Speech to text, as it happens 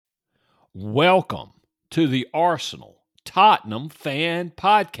Welcome to the Arsenal Tottenham Fan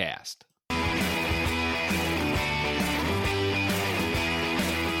Podcast.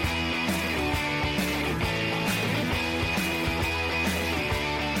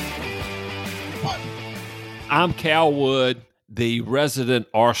 I'm Cal Wood, the resident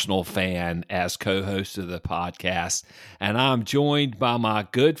Arsenal fan, as co-host of the podcast, and I'm joined by my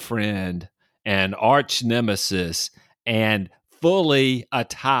good friend and arch nemesis and fully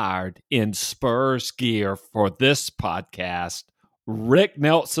attired in Spurs gear for this podcast, Rick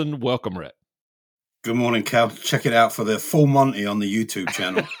Nelson. Welcome, Rick. Good morning, Cal. Check it out for the full Monty on the YouTube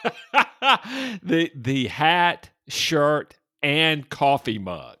channel. the hat, shirt, and coffee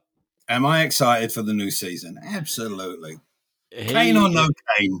mug. Am I excited for the new season? Absolutely. Kane or no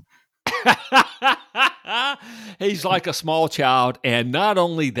Kane? He's like a small child, and not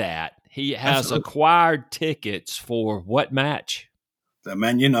only that, he has acquired tickets for what match? The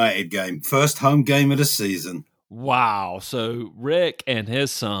Man United game. First home game of the season. Wow. So Rick and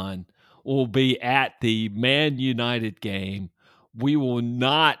his son will be at the Man United game. We will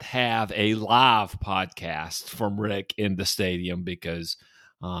not have a live podcast from Rick in the stadium because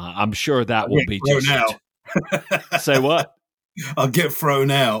I'm sure that will be just out. Say what? I'll get thrown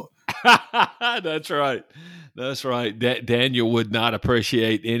out. That's right. That's right. Daniel would not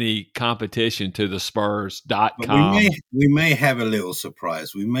appreciate any competition to the Spurs.com. We may have a little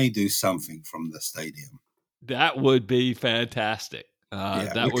surprise. We may do something from the stadium. That would be fantastic.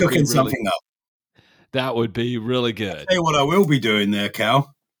 We're cooking something up. That would be really good. I'll tell you what I will be doing there,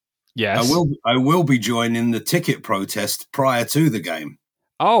 Cal. Yes. I will be joining the ticket protest prior to the game.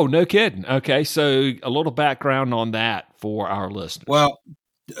 Oh, no kidding. Okay, so a little background on that for our listeners. Well,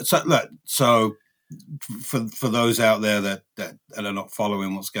 so for those out there that are not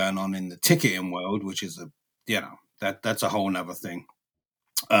following what's going on in the ticketing world, which is that's a whole nother thing.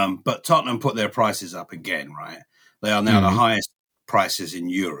 But Tottenham put their prices up again, right? They are now the highest prices in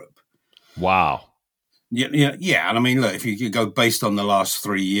Europe. Wow. Yeah. And I mean, look, if you go based on the last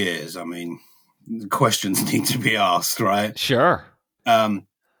 3 years, I mean, questions need to be asked, right? Sure.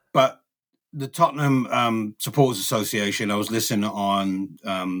 But the Tottenham Supporters Association, I was listening on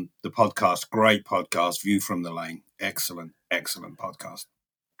the podcast, great podcast, View from the Lane. Excellent podcast.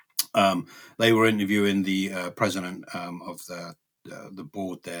 They were interviewing the president of the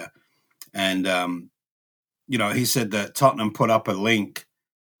board there. And, he said that Tottenham put up a link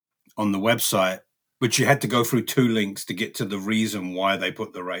on the website, but you had to go through 2 links to get to the reason why they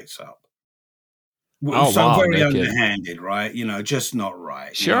put the rates up. Very underhanded, right? Just not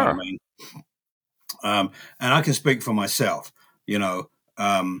right. Sure. You know what I mean? And I can speak for myself. I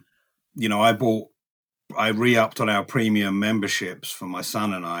re-upped on our premium memberships for my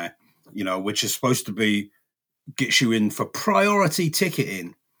son and I, which is supposed to gets you in for priority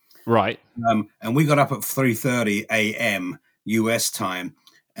ticketing. Right. And we got up at 3:30 a.m. US time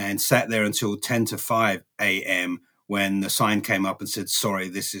and sat there until 10 to 5 a.m. when the sign came up and said, sorry,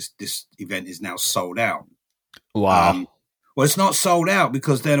 this event is now sold out. Wow. Well, it's not sold out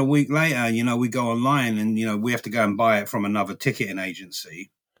because then a week later, we go online and, we have to go and buy it from another ticketing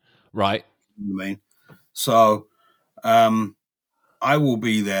agency. Right. You know what I mean? So I will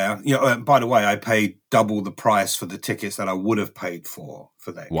be there. By the way, I paid double the price for the tickets that I would have paid for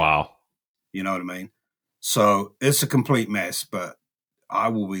that. Wow. You know what I mean? So it's a complete mess, but I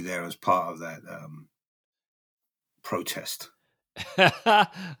will be there as part of that protest.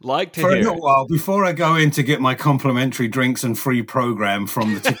 Like to for hear a little while before I go in to get my complimentary drinks and free program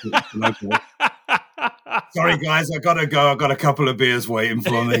from the ticket local. Sorry guys, I gotta go. I've got a couple of beers waiting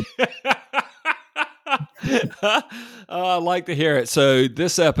for me. I like to hear it. So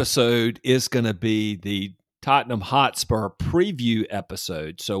this episode is going to be the Tottenham Hotspur preview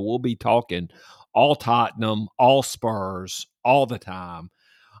episode. So we'll be talking all Tottenham, all Spurs, all the time.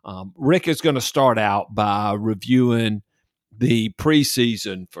 Rick is going to start out by reviewing the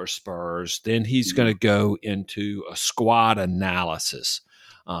preseason for Spurs. Then he's going to go into a squad analysis.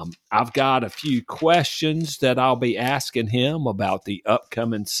 I've got a few questions that I'll be asking him about the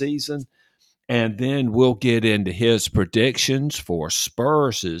upcoming season. And then we'll get into his predictions for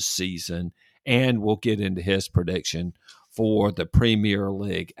Spurs' season, and we'll get into his prediction for the Premier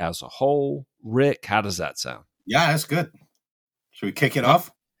League as a whole. Rick, how does that sound? Yeah, that's good. Should we kick it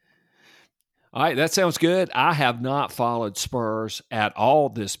off? All right, that sounds good. I have not followed Spurs at all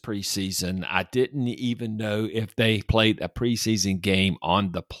this preseason. I didn't even know if they played a preseason game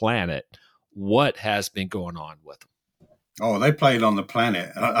on the planet. What has been going on with them? Oh, they played on the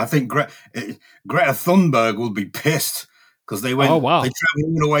planet. I think Greta Thunberg will be pissed because they went. Oh, wow. They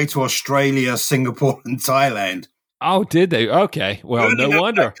traveled all the way to Australia, Singapore, and Thailand. Oh, did they? Okay. Well, no Burning up that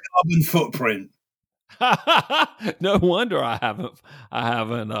wonder. carbon footprint. No wonder I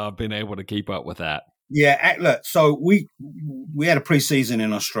haven't been able to keep up with that. Yeah, look. So we had a preseason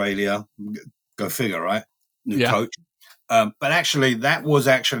in Australia. Go figure, right? New Yeah. coach. But actually, that was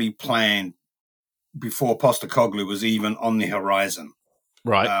actually planned before Postecoglou was even on the horizon.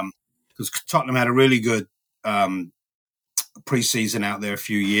 Right. Because Tottenham had a really good preseason out there a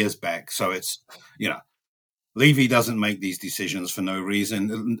few years back. So it's, Levy doesn't make these decisions for no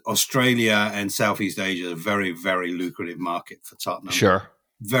reason. Australia and Southeast Asia is a very, very lucrative market for Tottenham. Sure.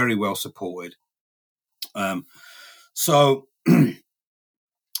 Very well supported. So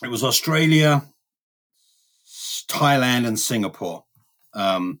it was Australia, Thailand, and Singapore.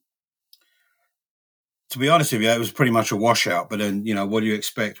 To be honest with you, it was pretty much a washout. But then, what do you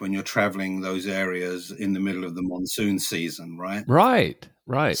expect when you're traveling those areas in the middle of the monsoon season, right? Right.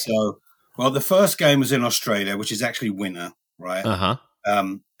 Right. So, well, the first game was in Australia, which is actually winter, right?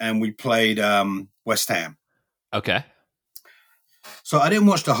 And we played West Ham. Okay. So I didn't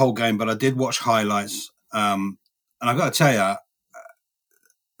watch the whole game, but I did watch highlights. And I've got to tell you,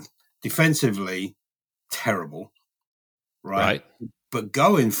 defensively, terrible, right? But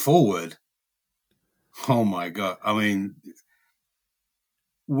going forward, oh my God! I mean,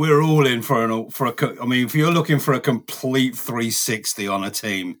 we're all in for I mean, if you're looking for a complete 360 on a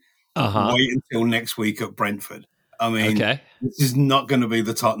team, wait until next week at Brentford. I mean, this is not going to be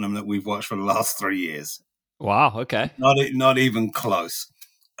the Tottenham that we've watched for the last 3 years. Wow. Okay. Not even close.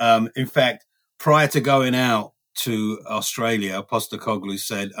 In fact, prior to going out to Australia, Postecoglou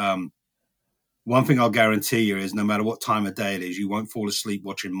said, one thing I'll guarantee you is no matter what time of day it is, you won't fall asleep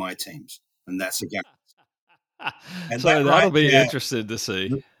watching my teams. And that's a guarantee. So that'll be interesting to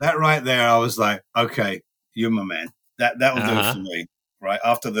see. That right there, I was like, okay, you're my man. That'll do it for me, right?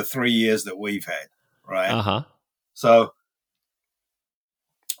 After the 3 years that we've had, right? So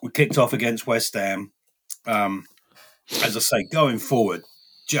we kicked off against West Ham. As I say, going forward,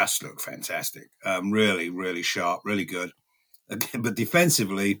 just look fantastic. Really, really sharp, really good. But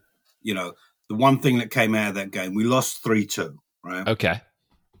defensively, the one thing that came out of that game, we lost 3-2, right? Okay.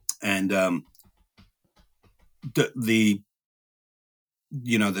 And the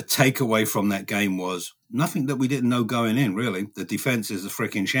takeaway from that game was nothing that we didn't know going in, really. The defense is a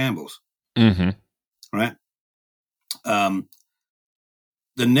freaking shambles. Right? The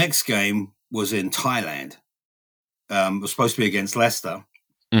next game was in Thailand. It was supposed to be against Leicester.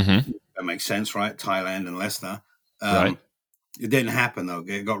 That makes sense, right? Thailand and Leicester. Right. It didn't happen, though.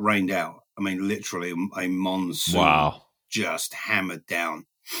 It got rained out. I mean, literally a monsoon just hammered down.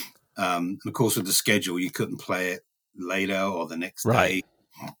 And of course, with the schedule, you couldn't play it later or the next day.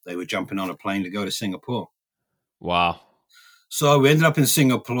 They were jumping on a plane to go to Singapore. Wow. So we ended up in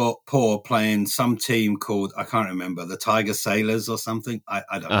Singapore playing some team called, I can't remember, the Tiger Sailors or something. I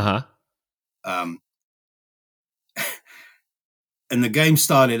don't know. And the game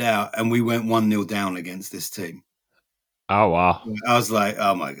started out and we went 1-0 down against this team. Oh, wow. I was like,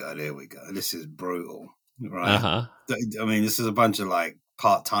 oh, my God, here we go. This is brutal, right? I mean, this is a bunch of, like,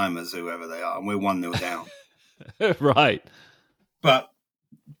 part-timers, whoever they are, and we're 1-0 down. Right. But,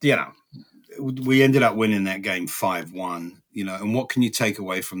 we ended up winning that game 5-1, and what can you take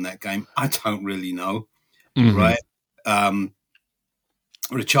away from that game? I don't really know, right?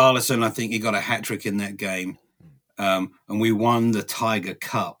 Richarlison, I think he got a hat-trick in that game. And we won the Tiger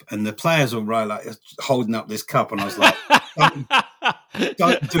Cup, and the players were right, like holding up this cup, and I was like,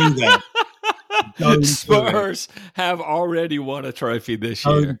 don't do that. Spurs have already won a trophy this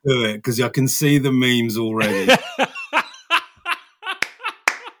year. Don't do it, because I can see the memes already.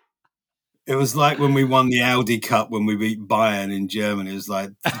 It was like when we won the Audi Cup when we beat Bayern in Germany. It was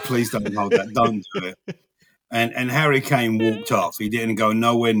like, please don't hold that. Don't do it. And Harry Kane walked off. He didn't go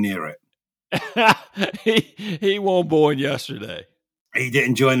nowhere near it. He won born yesterday. He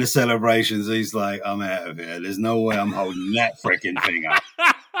didn't join the celebrations. He's like, I'm out of here. There's no way I'm holding that freaking thing up.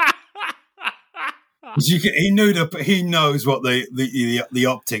 He knows what the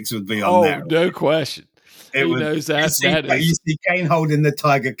optics would be on that. Oh, no question. He knows that. You see Kane holding the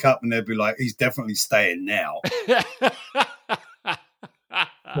Tiger Cup, and they'd be like, he's definitely staying now.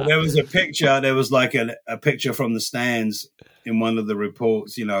 But there was a picture. There was like a picture from the stands in one of the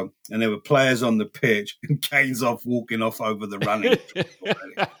reports, and there were players on the pitch, and Kane's walking off over the running.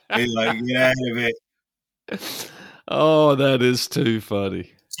 He's like, get out of it. Oh, that is too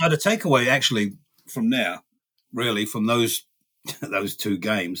funny. So the takeaway actually from there, really, from those two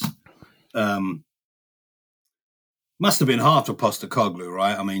games, must have been hard for Postecoglou,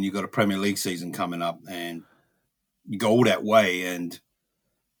 right? I mean, you've got a Premier League season coming up, and you go all that way, and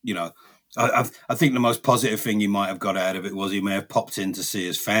I think the most positive thing he might have got out of it was he may have popped in to see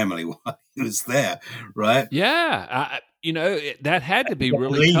his family while he was there, right? Yeah, that had to be I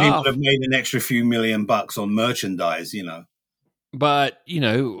really believe he would have tough. made an extra few $1 million on merchandise, But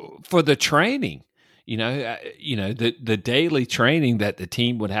for the training, the daily training that the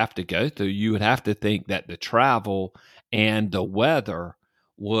team would have to go through, you would have to think that the travel and the weather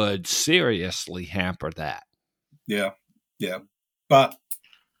would seriously hamper that. Yeah, yeah. But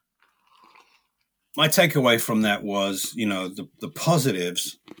my takeaway from that was, the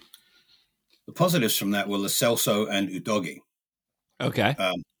positives. The positives from that were Lo Celso and Udogie. Okay.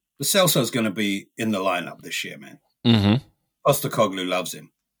 Lo Celso's going to be in the lineup this year, man. Mm-hmm. Postecoglou loves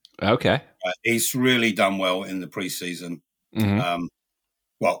him. Okay. He's really done well in the preseason. Mm-hmm.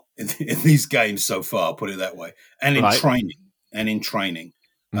 In these games so far, I'll put it that way, and in Right. training,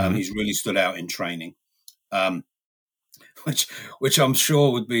 Mm-hmm. he's really stood out in training, which I'm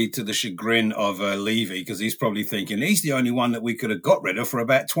sure would be to the chagrin of Levy, because he's probably thinking he's the only one that we could have got rid of for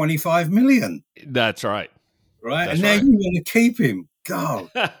about 25 million, That's right. right? That's And now right. you want to keep him, God.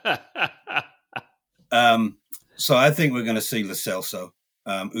 So I think we're going to see Lo Celso.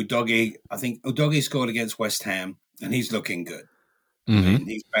 Udogie, I think Udogie scored against West Ham, and he's looking good. Mm-hmm. I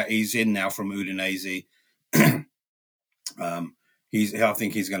mean, he's in now from Udinese. I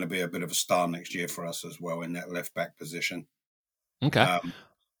think he's going to be a bit of a star next year for us as well in that left back position. Okay.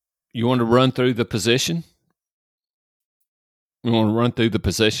 You want to run through the position? You want to run through the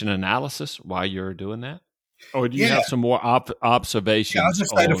position analysis while you're doing that? Or do you have some more observations? Yeah, I was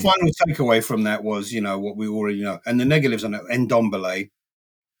just say the final takeaway from that was, what we already know. And the negatives on it, Ndombele,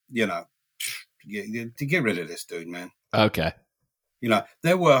 to get rid of this dude, man. Okay.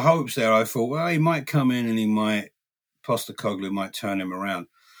 There were hopes there. I thought, well, he might come in and Postecoglou might turn him around.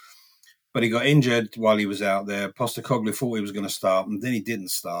 But he got injured while he was out there. Postecoglou thought he was going to start, and then he didn't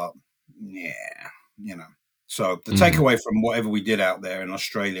start. Yeah, So the takeaway from whatever we did out there in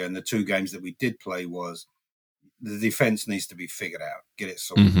Australia and the two games that we did play was the defense needs to be figured out, get it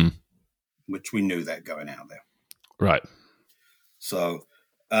sorted, which we knew that going out there. Right. So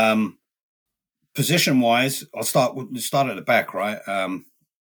position-wise, I'll start at the back, right?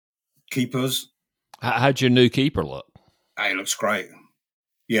 Keepers. How'd your new keeper look? He looks great.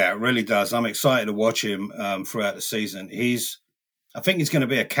 Yeah, it really does. I'm excited to watch him throughout the season. I think he's going to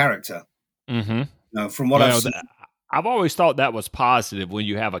be a character. Mm-hmm. From what I've seen, I've always thought that was positive when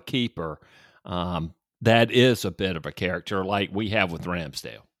you have a keeper that is a bit of a character, like we have with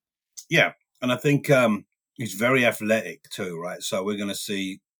Ramsdale. Yeah, and I think he's very athletic too, right? So we're going to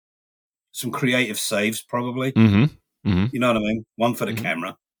see some creative saves, probably. Mm-hmm. Mm-hmm. You know what I mean? One for the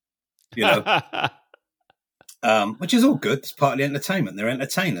camera. Which is all good. It's part of the entertainment. They're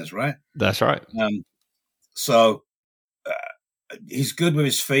entertainers, right? That's right. So he's good with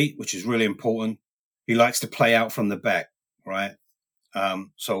his feet, which is really important. He likes to play out from the back, right?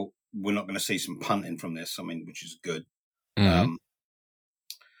 So we're not going to see some punting from this, which is good. Mm-hmm.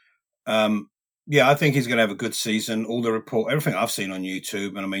 I think he's going to have a good season. Everything I've seen on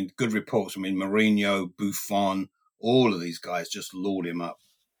YouTube, and good reports. Mourinho, Buffon, all of these guys just laud him up,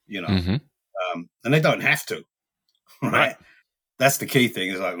 and they don't have to, right? That's the key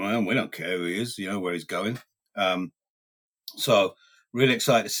thing. Is like, well, we don't care who he is, where he's going. So really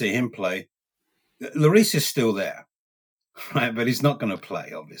excited to see him play. Lloris is still there, right? But he's not going to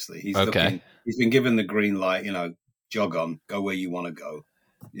play. Obviously, he's been given the green light. Jog on, go where you want to go.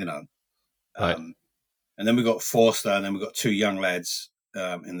 Right. And then we've got Forster, and then we've got two young lads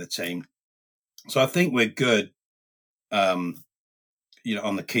in the team. So I think we're good. On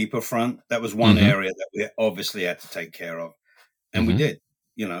the keeper front, that was one area that we obviously had to take care of, and we did.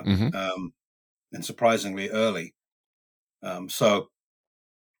 And surprisingly early. So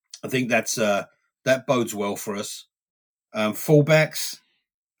I think that bodes well for us. Fullbacks,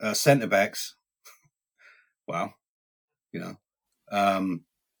 centre backs. Well,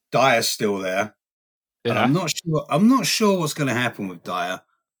 Dyer's still there. Yeah. And I'm not sure what's going to happen with Dyer.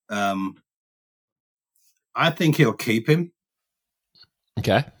 I think he'll keep him.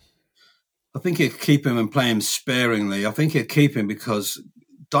 Okay. I think he'll keep him and play him sparingly. I think he'll keep him because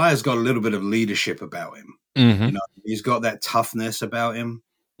Dyer's got a little bit of leadership about him. Mm-hmm. He's got that toughness about him.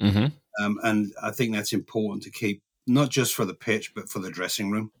 Mm-hmm. And I think that's important to keep, not just for the pitch, but for the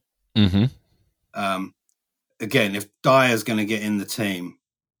dressing room. Mm-hmm. Again, if Dyer's going to get in the team,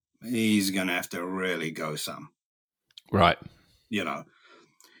 he's going to have to really go some. Right. Yeah,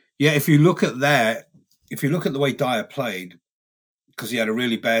 if you look at that, if you look at the way Dyer played, because he had a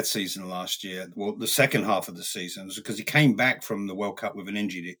really bad season last year, well, the second half of the season, was because he came back from the World Cup with an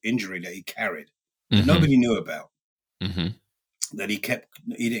injury that he carried that nobody knew about. Mm-hmm. that he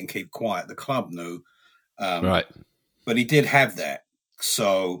didn't keep quiet. The club knew, Right. but he did have that.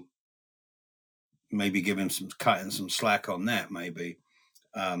 So maybe give him cutting some slack on that, maybe.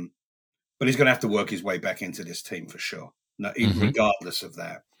 But he's going to have to work his way back into this team for sure. No, regardless of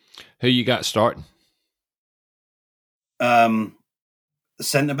that. Who you got starting? The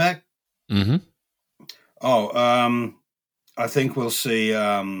centre back. Mm-hmm. I think we'll see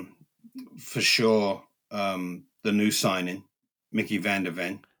for sure the new signing, Mickey van der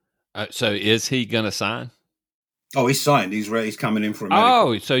Ven. So is he going to sign? Oh, he's signed. He's ready. He's coming in for a medical.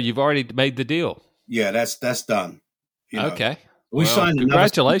 Oh, so you've already made the deal. Yeah, that's done. Okay. We signed.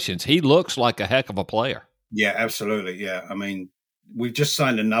 Congratulations. He looks like a heck of a player. Yeah, absolutely. Yeah, I mean, we've just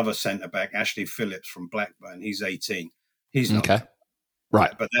signed another centre back, Ashley Phillips from Blackburn. He's 18. He's not okay.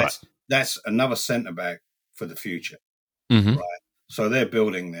 Right, but that's another centre back for the future. Mm-hmm. Right. So they're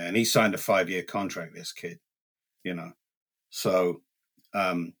building there, and he signed a 5-year contract. This kid, So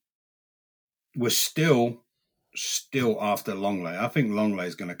we're still after Longley. I think Longley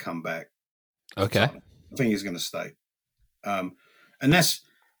is going to come back. Okay. I think he's going to stay. And that's,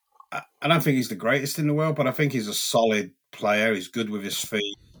 I don't think he's the greatest in the world, but I think he's a solid player. He's good with his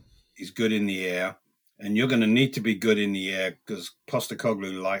feet. He's good in the air. And you're going to need to be good in the air because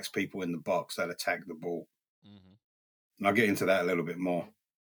Postecoglou likes people in the box that attack the ball. Mm-hmm. And I'll get into that a little bit more.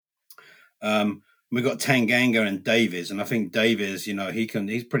 We've got Tanganga and Davies. And I think Davies,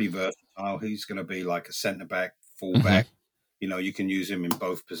 he's pretty versatile. He's going to be like a centre-back, full-back. Mm-hmm. You can use him in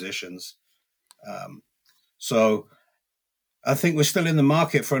both positions. So I think we're still in the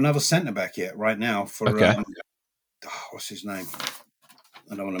market for another centre-back yet right now. What's his name?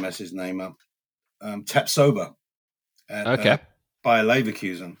 I don't want to mess his name up. Tapsoba at Bayer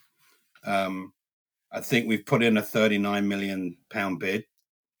Leverkusen. I think we've put in a £39 million bid,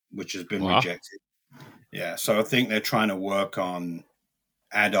 which has been rejected. Yeah, so I think they're trying to work on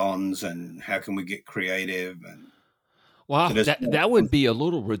add-ons and how can we get creative. And that would be a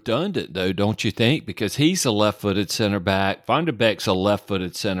little redundant, though, don't you think? Because he's a left-footed center back. Van der Beek's a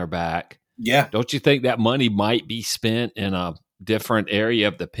left-footed center back. Yeah. Don't you think that money might be spent in a different area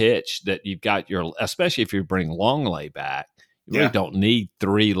of the pitch that you've got especially if you bring Longley back, you really don't need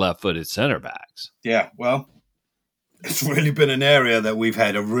 3 left-footed center backs. Yeah, well, it's really been an area that we've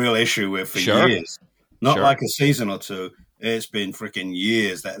had a real issue with for years. Not like a season or two. It's been freaking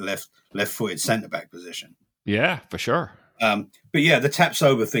years, that left-footed centre-back position. Yeah, for sure. But yeah, the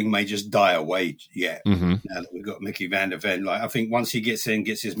Tapsoba thing may just die away yet. Mm-hmm. Now that we've got Mickey van der Ven. I think once he gets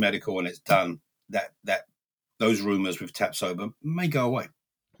his medical and it's done, that those rumors with Tapsoba may go away.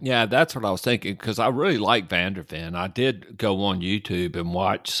 Yeah, that's what I was thinking because I really like Van der Ven. I did go on YouTube and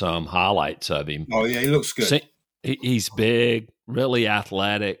watch some highlights of him. Oh, yeah, he looks good. He's big, really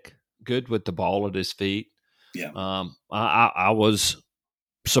athletic, good with the ball at his feet. Yeah. I was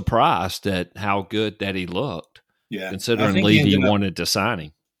surprised at how good that he looked. Yeah. Considering Levy wanted to sign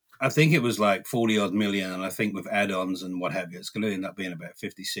him. I think it was like 40-odd million, and I think with add-ons and what have you, it's going to end up being about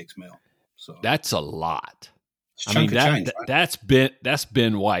 56 mil. So that's a lot. Change, right? that's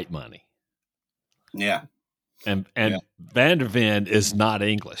Ben White money. Yeah. And Van der Ven is not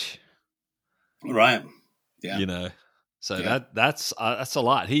English. Right. Yeah. So that's a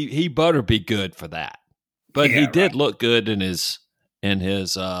lot. He better be good for that. But he did look good in his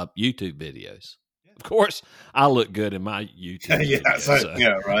YouTube videos. Of course, I look good in my YouTube videos.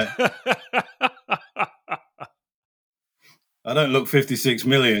 Yeah, right. I don't look 56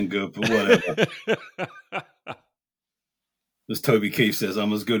 million good, but whatever. As Toby Keith says,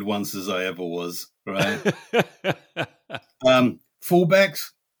 I'm as good once as I ever was, right? Fullbacks,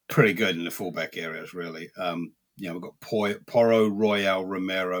 pretty good in the fullback areas, really. We've got Porro, Royale,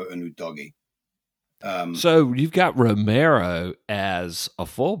 Romero, and Udogi. So you've got Romero as a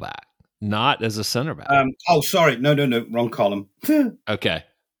fullback, not as a center back. Sorry. No, wrong column. Okay.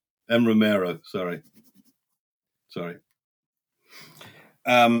 And Romero, sorry.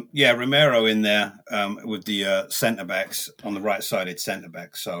 Romero in there with the centre backs on the right-sided centre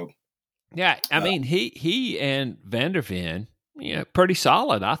back. So, yeah, I mean he and Van der Ven, pretty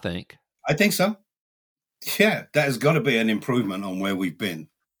solid, I think. I think so. Yeah, that has got to be an improvement on where we've been.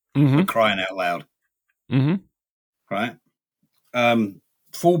 Mm-hmm. We're crying out loud. Mm-hmm. Right.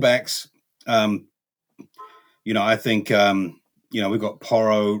 Fullbacks. I think we've got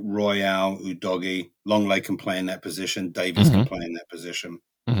Porro, Royale, Udogi. Longley can play in that position. Davies can play in that position.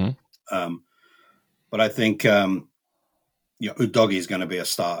 Mm-hmm. But I think Udogi is going to be a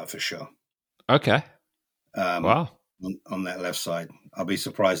starter for sure. Okay. Wow. On that left side, I'll be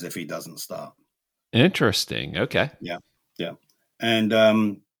surprised if he doesn't start. Interesting. Okay. Yeah.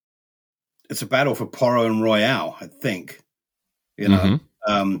 And it's a battle for Porro and Royale, I think. You know,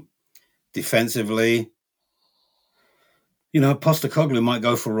 defensively, Postecoglou might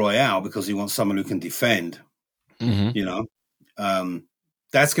go for Royale because he wants someone who can defend. You know,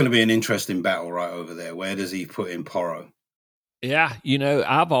 that's going to be an interesting battle right over there. Where does he put in Porro? Yeah,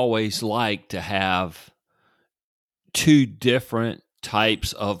 I've always liked to have two different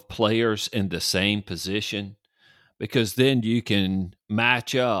types of players in the same position because then you can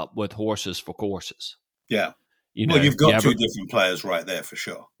match up with horses for courses. Yeah. You've got two different players right there for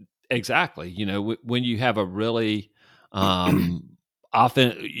sure. Exactly. When you have a really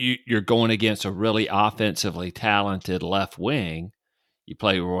you're going against a really offensively talented left wing, you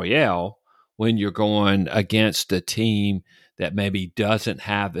play Royale. When you're going against a team that maybe doesn't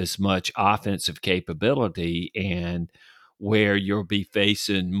have as much offensive capability and where you'll be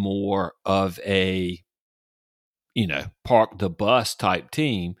facing more of a, park the bus type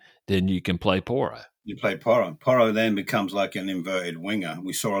team, then you can play Porro. You play Porro. Porro then becomes like an inverted winger.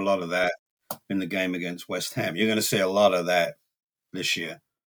 We saw a lot of that in the game against West Ham. You're going to see a lot of that this year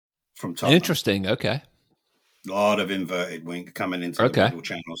from Tottenham. Interesting. Okay. A lot of inverted wing coming into the middle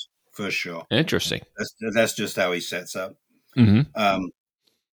channels for sure. Interesting. That's just how he sets up. Mm-hmm. Well,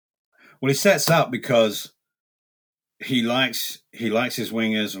 he sets up because he likes his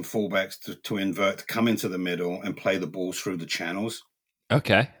wingers and fullbacks to invert, to come into the middle and play the balls through the channels.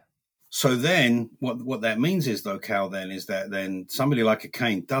 Okay. So then what that means is, though, Cal, then is that then somebody like a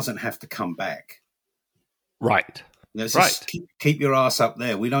Kane doesn't have to come back. Right. Let's just keep your ass up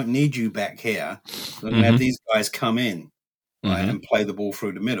there. We don't need you back here. We're going to have these guys come in, right, and play the ball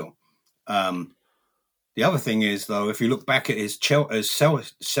through the middle. The other thing is, though, if you look back at his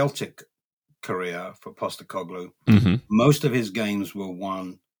Celtic career for Postecoglou, most of his games were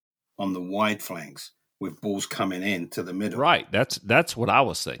won on the wide flanks with balls coming in to the middle. Right. That's what I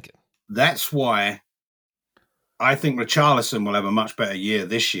was thinking. That's why I think Richarlison will have a much better year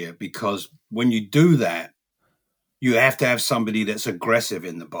this year, because when you do that, you have to have somebody that's aggressive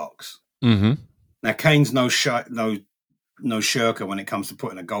in the box. Now, Kane's no shirker when it comes to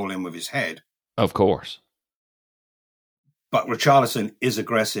putting a goal in with his head. Of course. But Richarlison is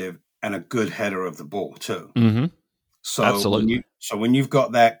aggressive and a good header of the ball too. So absolutely. When you've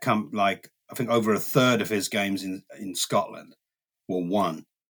got that, I think over a third of his games in Scotland were won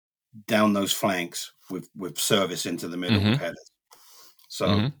down those flanks with service into the middle of headers.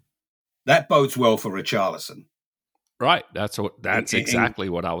 So that bodes well for Richarlison. Right. That's exactly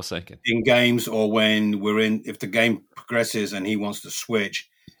what I was thinking. In games, or when if the game progresses and he wants to switch,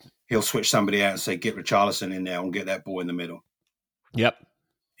 he'll switch somebody out and say, get Richarlison in there and get that ball in the middle. Yep.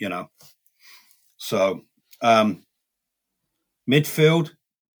 So midfield,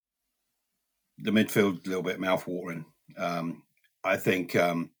 the midfield a little bit mouth-watering. I think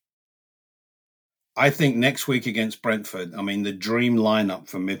next week against Brentford, the dream lineup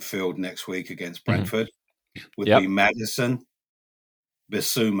for midfield next week against Brentford would be Maddison,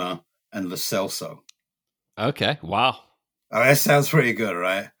 Bissouma, and Lo Celso. Okay. Wow. Oh, that sounds pretty good,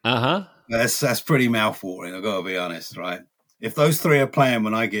 right? Uh-huh. That's pretty mouth-watering, I've got to be honest, right? If those three are playing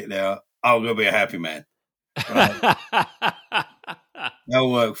when I get there, I'm going to be a happy man. Right?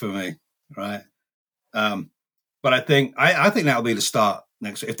 That'll work for me, right? But I think that'll be the start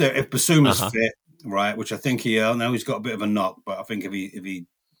next. If Bissouma's fit, right, which I think I know he's got a bit of a knock, but I think if he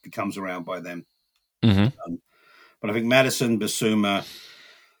comes around by then. But I think Maddison, Bissouma,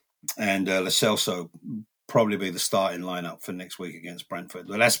 and Lo Celso probably be the starting lineup for next week against Brentford.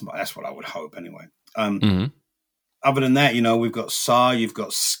 But that's what I would hope anyway. Other than that, we've got Sarr, you've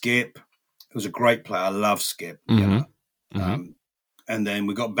got Skip, who's a great player. I love Skip. And then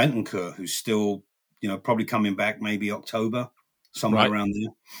we've got Bentancur, who's still, probably coming back maybe October, somewhere around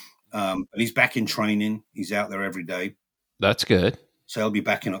there. But he's back in training. He's out there every day. That's good. So he'll be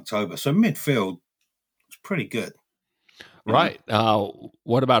back in October. So midfield is pretty good. Right.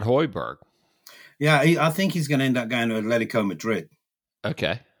 What about Højbjerg? Yeah, I think he's going to end up going to Atletico Madrid.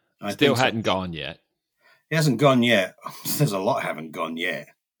 Okay. Still hadn't gone yet. He hasn't gone yet. There's a lot haven't gone yet.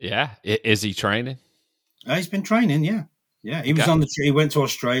 Yeah. Is he training? He's been training, yeah. Yeah, he was he went to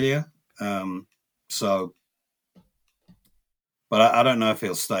Australia. But I don't know if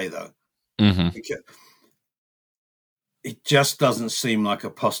he'll stay, though. It just doesn't seem like a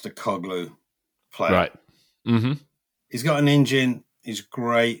Postecoglou player. Right. He's got an engine. He's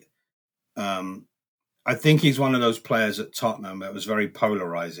great. I think he's one of those players at Tottenham that was very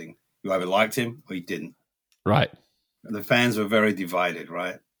polarizing. You either liked him or you didn't. Right. The fans were very divided,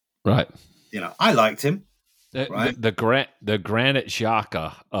 right? Right. I liked him. Right? The Granit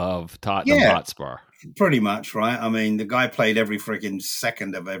Xhaka of Tottenham Hotspur. Pretty much, right? The guy played every freaking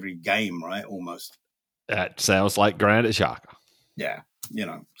second of every game, right? Almost. That sounds like Granit Xhaka. Yeah,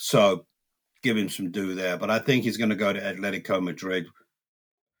 so give him some due there. But I think he's going to go to Atletico Madrid.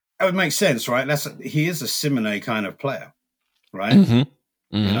 That would make sense, right? He is a Simone kind of player, right?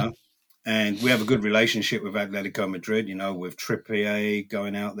 Mm-hmm. Mm-hmm. And we have a good relationship with Atletico Madrid, with Trippier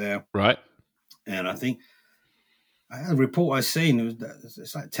going out there. Right. And I think a report I seen,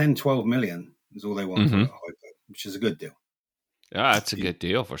 it's like 10, 12 million is all they want for Højbjerg, which is a good deal. Yeah, that's a good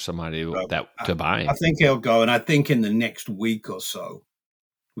deal for somebody to buy him. I think he'll go, and I think in the next week or so,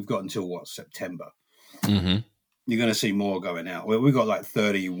 we've got until, September. Mm-hmm. You're going to see more going out. We've got like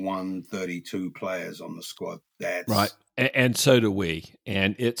 31, 32 players on the squad. Right. And so do we.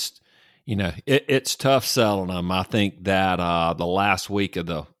 And it's, it's tough selling them. I think that the last week of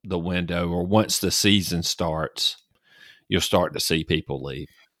the window, or once the season starts, you'll start to see people leave.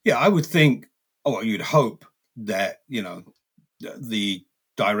 Yeah, I would think, you'd hope that, the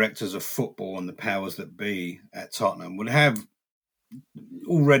directors of football and the powers that be at Tottenham would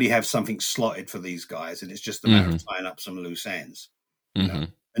already have something slotted for these guys, and it's just a matter of tying up some loose ends,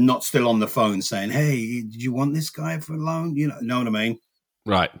 and not still on the phone saying, "Hey, did you want this guy for a loan?" Know what I mean?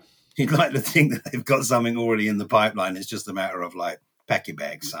 Right. You'd like to think that they've got something already in the pipeline. It's just a matter of like, pack your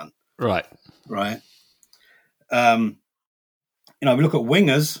bags, son. Right. Right. We look at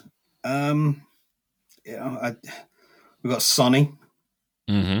wingers. We've got Sonny.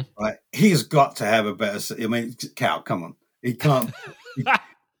 Mm-hmm. Right. He's got to have a better. I mean, Cal, come on. He can't.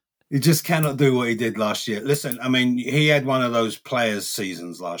 He just cannot do what he did last year. Listen, I mean, he had one of those players'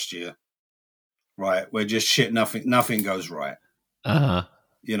 seasons last year, right? Where just nothing goes right.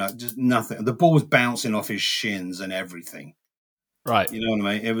 Just nothing. The ball was bouncing off his shins and everything. Right. You know what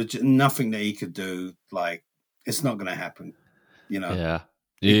I mean? It was just nothing that he could do. Like, it's not going to happen. Yeah.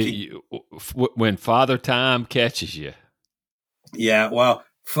 When Father Time catches you. Yeah. Well,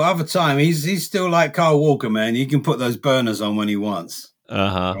 Father Time, he's still like Kyle Walker, man. He can put those burners on when he wants.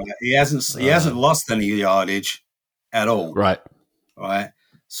 Right? He hasn't lost any yardage at all. Right. Right.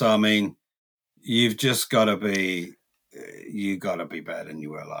 So I mean, you've just got to be better than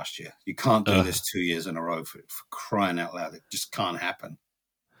you were last year. You can't do this 2 years in a row for crying out loud. It just can't happen.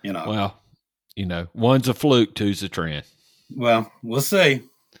 Well, one's a fluke, two's a trend. Well, we'll see.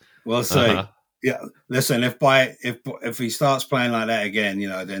 We'll see. Yeah. Listen, if he starts playing like that again,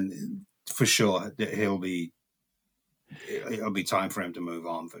 then for sure it'll be time for him to move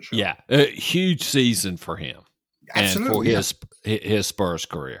on for sure. Yeah, a huge season for him. Absolutely, and for his Spurs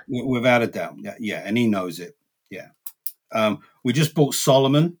career. Without a doubt. Yeah, and he knows it. Yeah. We just bought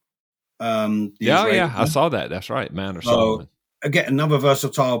Solomon. I saw that. That's right, Manor Solomon. Again, another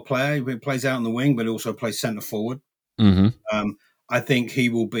versatile player. He plays out in the wing, but also plays centre forward. Mm-hmm. I think he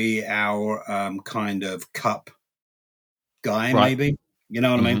will be our kind of cup guy, right. maybe. You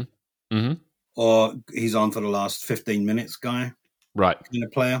know what I mean? Mm-hmm. Or he's on for the last 15 minutes guy. Right. Kind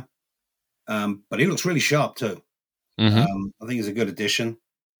of player. But he looks really sharp too. Mm-hmm. I think he's a good addition.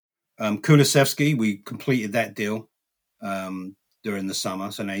 Kulusevski, we completed that deal during the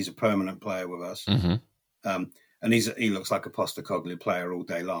summer, so now he's a permanent player with us. Mm-hmm. And he looks like a Postecoglou player all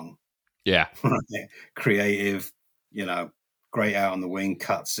day long. Yeah. Creative, great out on the wing,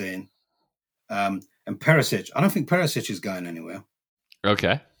 cuts in. And Perisic, I don't think Perisic is going anywhere.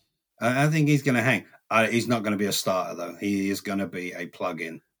 Okay. I think he's going to hang. He's not going to be a starter, though. He is going to be a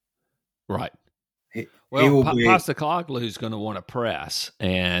plug-in. Right. Well, Postecoglou is going to want to press,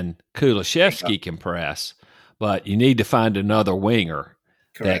 and Kulusevski can press, but you need to find another winger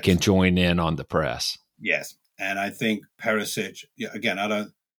that can join in on the press. Yes, and I think Perisic,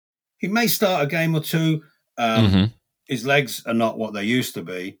 again, he may start a game or two. His legs are not what they used to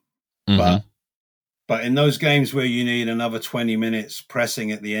be, but in those games where you need another 20 minutes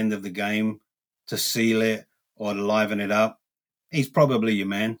pressing at the end of the game to seal it or to liven it up, he's probably your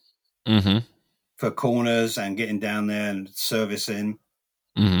man. For corners and getting down there and servicing.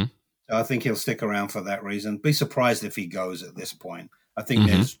 So I think he'll stick around for that reason. Be surprised if he goes at this point. I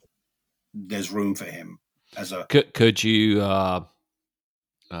think there's room for him as a. Could you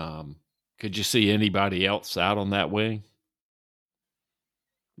see anybody else out on that wing?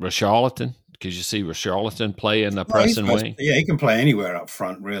 Richarlison? Could you see Richarlison play in the pressing wing? Yeah, he can play anywhere up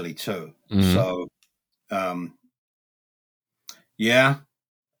front, really, too. So,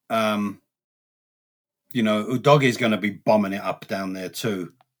 Udogie is going to be bombing it up down there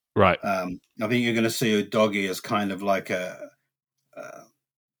too. Right. I think you're going to see Udogie as kind of like I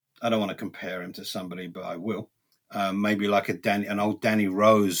don't want to compare him to somebody, but I will. Maybe like an old Danny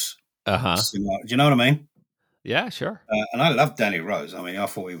Rose. Do you know what I mean? Yeah, sure. And I love Danny Rose. I mean, I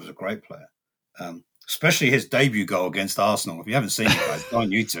thought he was a great player. Especially his debut goal against Arsenal. If you haven't seen it, guys, go on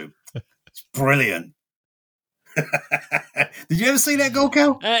YouTube. It's brilliant. Did you ever see that goal,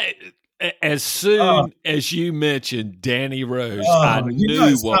 Cal? As soon as you mentioned Danny Rose, I you know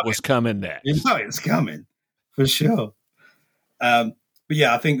knew it's what coming. was coming next. You know it's coming for sure. But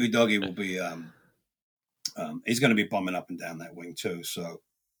yeah, I think Udogie will be. He's going to be bombing up and down that wing too. So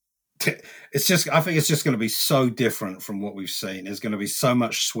it's just. I think it's just going to be so different from what we've seen. There's going to be so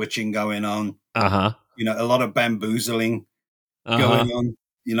much switching going on. You know, a lot of bamboozling going on.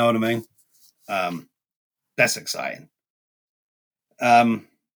 You know what I mean? That's exciting.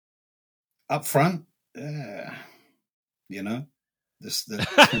 Up front, you know, is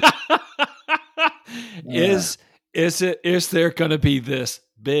there going to be this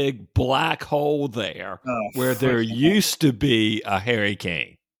big black hole there where there used to be a Harry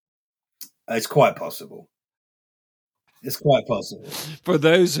Kane? It's quite possible. It's quite possible. For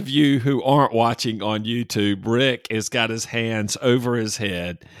those of you who aren't watching on YouTube, Rick has got his hands over his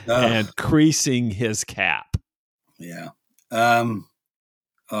head and creasing his cap. Yeah.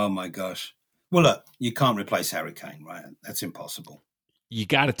 Oh my gosh. Well, look, you can't replace Harry Kane, right? That's impossible. You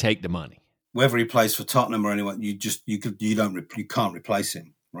got to take the money. Whether he plays for Tottenham or anyone, you can't replace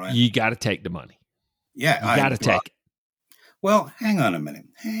him, right? You got to take the money. Yeah, you got to take it. Well, hang on a minute.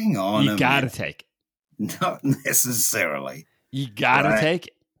 You got to take it. Not necessarily. You got to take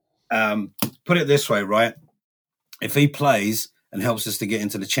it. Put it this way, right? If he plays and helps us to get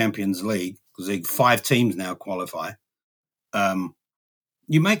into the Champions League, because 5 teams now qualify,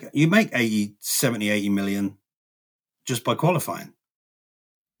 you make 80 million just by qualifying.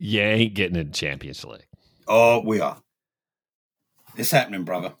 You ain't getting in the Champions League. Oh, we are. It's happening,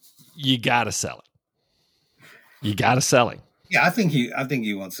 brother. You got to sell it. You got to sell it. Yeah, I think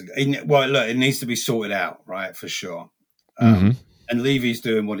he wants to go. Well, look, it needs to be sorted out, right, for sure. And Levy's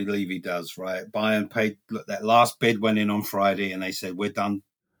doing what Levy does, right? Bayern paid, look, that last bid went in on Friday, and they said, we're done.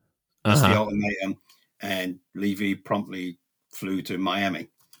 That's the ultimatum. And Levy promptly flew to Miami.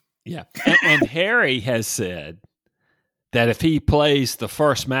 Yeah. And Harry has said that if he plays the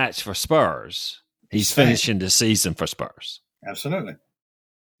first match for Spurs, he's finishing the season for Spurs. Absolutely.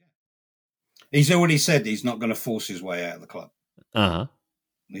 He's already said he's not going to force his way out of the club.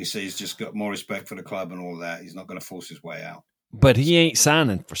 He says he's just got more respect for the club and all that. He's not going to force his way out. But he ain't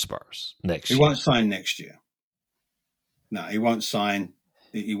signing for Spurs next year. He won't sign next year. No, he won't sign.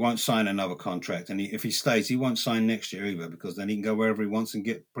 He won't sign another contract. And if he stays, he won't sign next year either, because then he can go wherever he wants and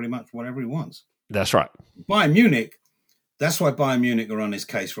get pretty much whatever he wants. That's right. Bayern Munich, that's why Bayern Munich are on his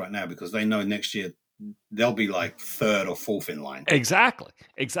case right now, because they know next year they'll be like 3rd or 4th in line. Exactly.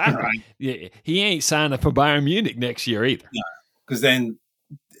 Right. Yeah, he ain't signing for Bayern Munich next year either. No, because then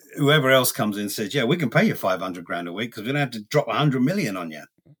whoever else comes in says, yeah, we can pay you $500,000 a week because we don't have to drop $100 million on you.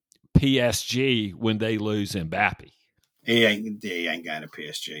 PSG, when they lose Mbappe. He ain't going to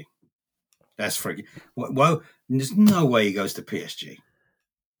PSG. That's freaking. Well, there's no way he goes to PSG.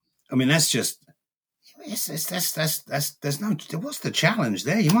 I mean, that's just. There's no. What's the challenge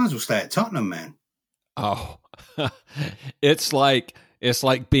there? You might as well stay at Tottenham, man. Oh, it's like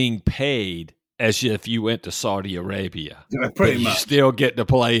being paid as if you went to Saudi Arabia. Pretty much. You still get to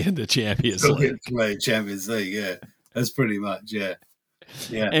play in the Champions League. Get to play Champions League, yeah. That's pretty much, yeah.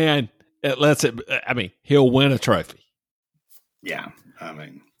 And it lets it. I mean, he'll win a trophy. Yeah, I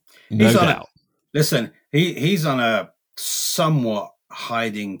mean, no doubt. Listen, he's on a somewhat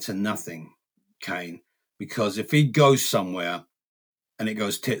hiding to nothing, Kane, because if he goes somewhere and it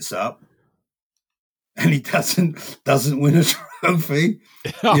goes tits up and he doesn't win a trophy,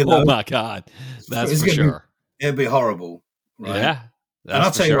 oh my God, that's for sure. It'd be horrible, right? Yeah, and I'll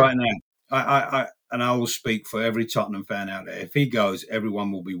tell you right now, I will speak for every Tottenham fan out there. If he goes,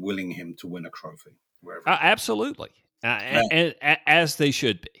 everyone will be willing him to win a trophy. Absolutely. And as they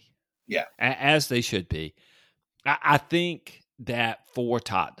should be. Yeah. As they should be. I think that for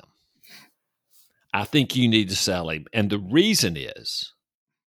Tottenham, I think you need to sell him. And the reason is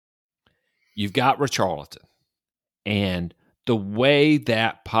you've got Richarlison. And the way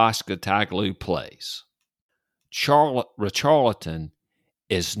that Postecoglou plays, Richarlison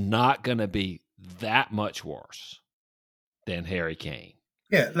is not going to be that much worse than Harry Kane.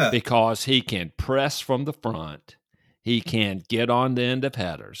 Yeah, look. Because he can press from the front. He can get on the end of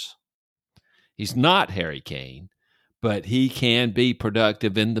headers. He's not Harry Kane, but he can be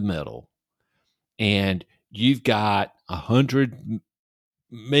productive in the middle. And you've got £100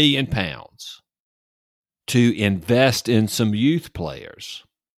 million to invest in some youth players.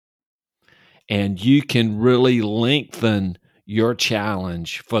 And you can really lengthen your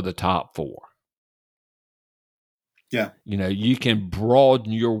challenge for the top 4. Yeah. You know, you can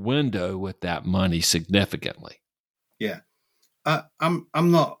broaden your window with that money significantly. Yeah. I'm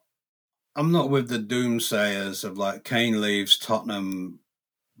not I'm not with the doomsayers of like Kane leaves, Tottenham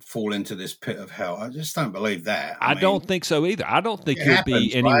fall into this pit of hell. I just don't believe that. I I mean, don't think so either. I don't think it you'll be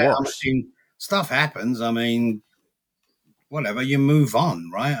happens, any right? worse. I mean, stuff happens. I mean, whatever, you move on,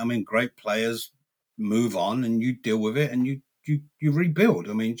 right? I mean, great players move on and you deal with it and you rebuild.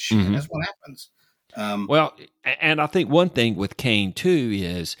 I mean, shit, Mm-hmm. that's what happens. Well, and I think one thing with Kane too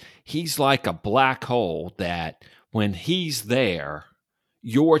is he's like a black hole that when he's there,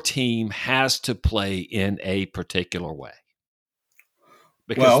 your team has to play in a particular way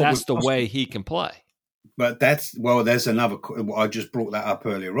because Well, that's the way he can play. but there's another. I just brought that up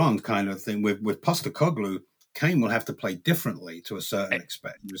earlier on, kind of thing with Postecoglou. Kane will have to play differently to a certain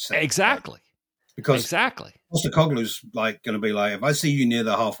extent, Exactly. because Exactly. Postecoglou's like going to be like, if I see you near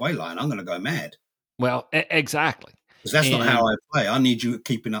the halfway line, I'm going to go mad. Well, exactly. Because that's not how And I play. I need you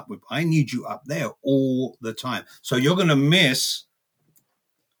keeping up with. I need you up there all the time. So you're going to miss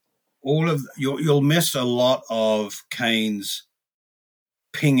you'll miss a lot of Kane's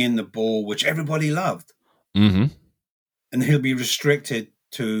pinging the ball, which everybody loved, mm-hmm. and he'll be restricted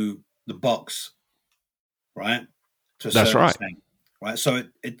to the box, right? To a That's certain right. extent, right? So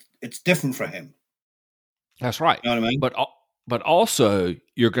it's different for him. That's right. You know what I mean? But also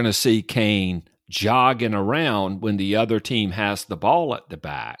you're going to see Kane jogging around when the other team has the ball at the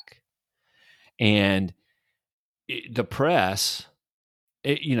back, and the press.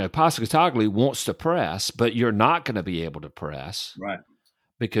 Postecoglou wants to press, but you're not going to be able to press Right.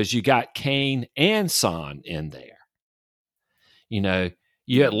 because you got Kane and Son in there.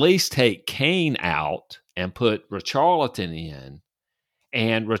 You at least take Kane out and put Richarlison in,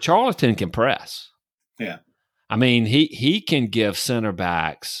 and Richarlison can press. Yeah. I mean, he can give center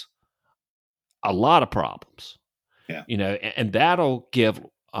backs a lot of problems. Yeah. And that'll give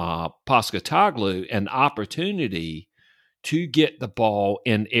Postecoglou an opportunity to get the ball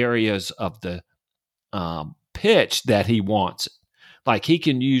in areas of the pitch that he wants it. Like he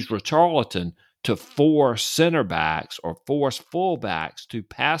can use Richarlison to force center backs or force fullbacks to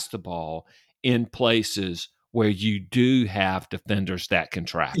pass the ball in places where you do have defenders that can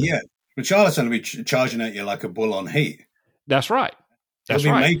trap it. Yeah. Richarlison will be charging at you like a bull on heat. That's right. That's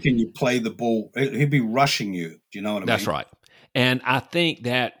He'll be right. making you play the ball. He'll be rushing you. Do you know what I mean? That's right. And I think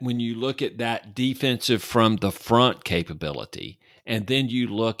that when you look at that defensive from the front capability, and then you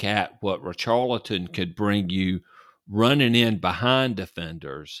look at what Richarlison could bring you running in behind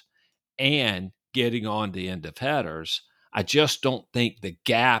defenders and getting on the end of headers, I just don't think the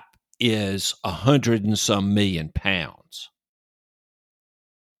gap is 100 and some million pounds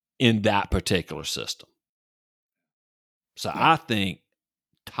in that particular system. So I think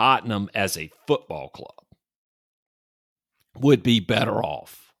Tottenham as a football club would be better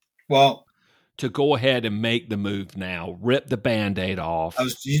off to go ahead and make the move now, rip the Band-Aid off. I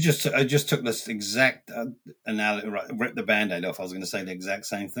just took this exact analogy, right, rip the Band-Aid off. I was going to say the exact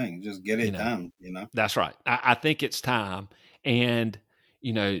same thing. Just get it done, That's right. I think it's time. And,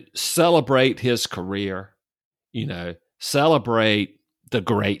 celebrate his career, celebrate the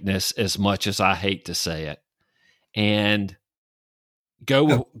greatness as much as I hate to say it. And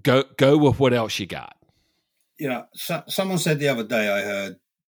go with what else you got. Someone said the other day, I heard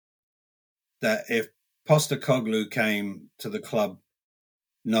that if Postecoglou came to the club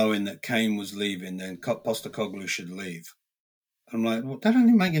knowing that Kane was leaving, then Postecoglou should leave. I'm like, well, that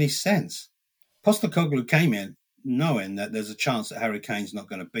doesn't make any sense. Postecoglou came in knowing that there's a chance that Harry Kane's not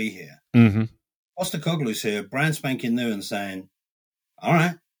going to be here. Mm-hmm. Postecoglou's here, brand spanking new, and saying, all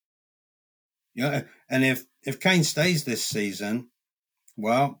right. And if Kane stays this season,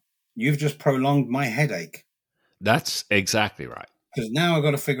 well, you've just prolonged my headache. That's exactly right. Because now I've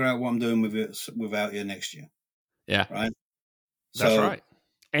got to figure out what I'm doing without you next year. Yeah. Right? That's right.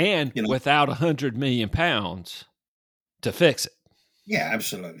 And without 100 million pounds to fix it. Yeah,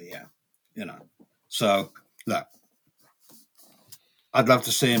 absolutely. Yeah. So, look, I'd love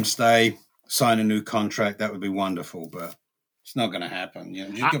to see him stay, sign a new contract. That would be wonderful, but it's not going to happen. You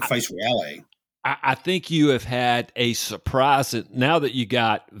just got to face reality. I think you have had a surprising, now that you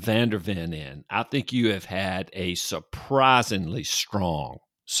got Van der Ven in, I think you have had a surprisingly strong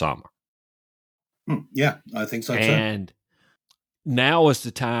summer. Yeah, I think so too. And now is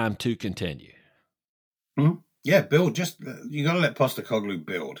the time to continue. Yeah, build. You got to let Postecoglou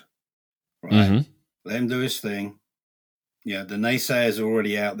build, right? Mm-hmm. Let him do his thing. Yeah, the naysayers are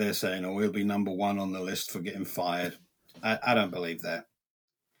already out there saying, "Oh, he'll be number one on the list for getting fired." I don't believe that.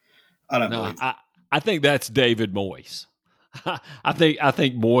 I think that's David Moyes. I think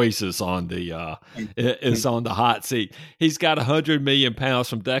Moyes is on the hot seat. He's got 100 million pounds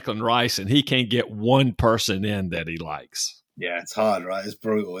from Declan Rice, and he can't get one person in that he likes. Yeah, it's hard, right? It's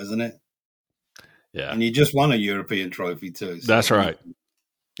brutal, isn't it? Yeah. And you just won a European trophy too. So, That's right. you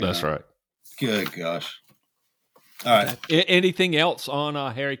That's know. right. Good gosh. All right. Anything else on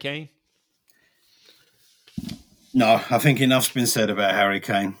Harry Kane? No, I think enough's been said about Harry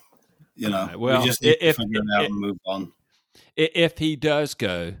Kane. Right, We well, just need to figure it out and move on. if he does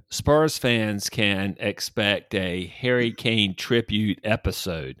go, Spurs fans can expect a Harry Kane tribute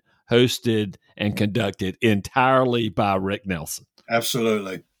episode hosted and conducted entirely by Rick Nelson.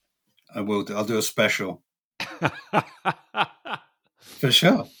 Absolutely. I will. I'll do a special. For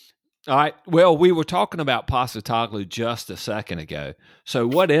sure. All right. Well, we were talking about Postecoglou just a second ago. So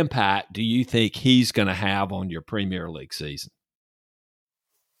what impact do you think he's going to have on your Premier League season?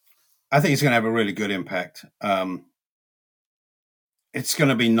 I think it's going to have a really good impact. It's going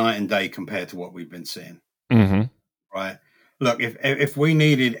to be night and day compared to what we've been seeing. Mm-hmm. Right. Look, if we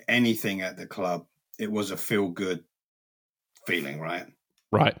needed anything at the club, it was a feel good feeling, right?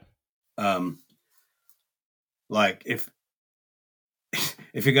 Right. Like if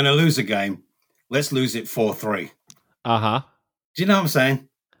you're going to lose a game, let's lose it 4-3. Uh-huh. Do you know what I'm saying?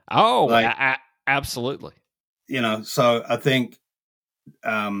 Oh, Like, absolutely. So I think,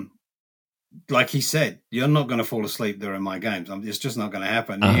 like he said, you're not going to fall asleep during my games. It's just not going to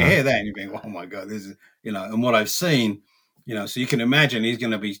happen. Uh-huh. You hear that and you think, oh my God, this is, and what I've seen, so you can imagine he's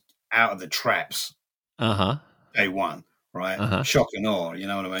going to be out of the traps day one, right? Shock and awe, you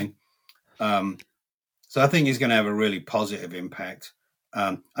know what I mean? So I think he's going to have a really positive impact.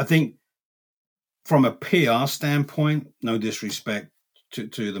 I think from a PR standpoint, no disrespect to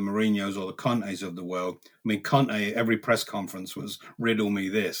the Mourinhos or the Contes of the world. I mean, Conte, every press conference was riddle me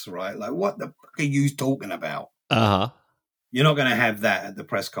this, right? Like, what the fuck are you talking about? You're not going to have that at the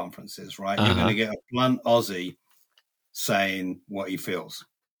press conferences, right? You're going to get a blunt Aussie saying what he feels.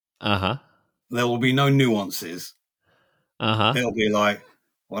 There will be no nuances. It'll be like,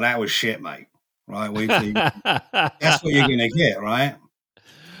 well, that was shit, mate. Right? That's what you're going to get, right?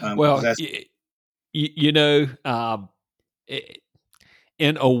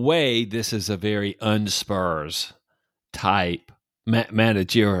 In a way, this is a very unspurs type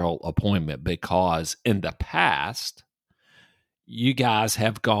managerial appointment because in the past, you guys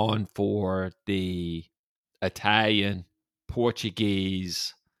have gone for the Italian,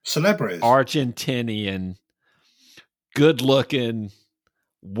 Portuguese, celebrities, Argentinian, good-looking,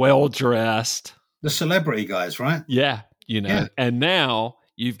 well-dressed. The celebrity guys, right? Yeah, And now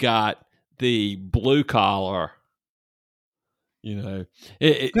you've got the blue-collar,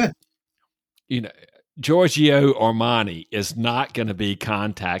 Giorgio Armani is not going to be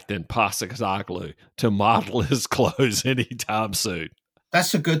contacting Postecoglou to model his clothes anytime soon.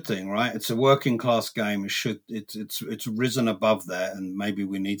 That's a good thing, right? It's a working class game. It's risen above that, and maybe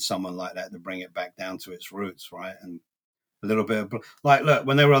we need someone like that to bring it back down to its roots, right? And a little bit of look,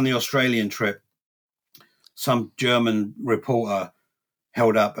 when they were on the Australian trip, some German reporter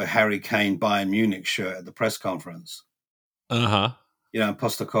held up a Harry Kane Bayern Munich shirt at the press conference. And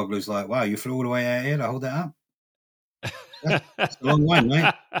Postecoglou's like, wow, you flew all the way out here to hold that up? That's a long way,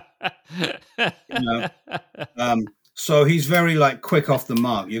 mate. So he's very quick off the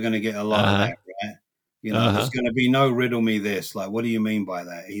mark. You're going to get a lot of that, right? There's going to be no riddle me this. Like, what do you mean by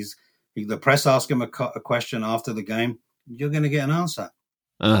that? The press ask him a question after the game. You're going to get an answer.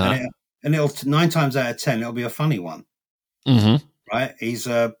 And it'll 9 times out of 10, it'll be a funny one. Right? He's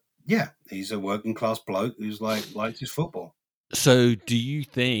a working class bloke who's likes his football. So do you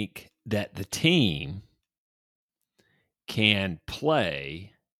think that the team can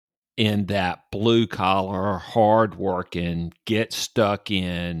play in that blue collar, hard working, get stuck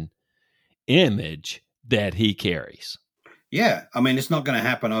in image that he carries? Yeah. I mean, it's not going to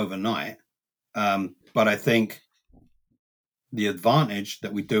happen overnight. But I think the advantage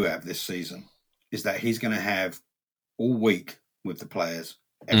that we do have this season is that he's going to have all week with the players.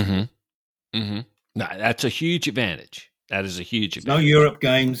 No, that's a huge advantage. That is a huge advantage. No Europe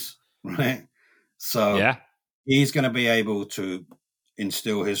games, right? So he's going to be able to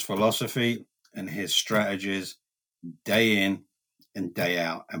instill his philosophy and his strategies day in and day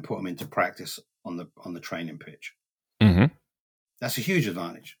out and put them into practice on the training pitch. That's a huge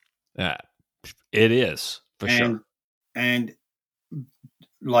advantage. It is, for sure. And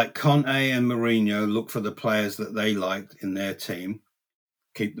like Conte and Mourinho look for the players that they liked in their team,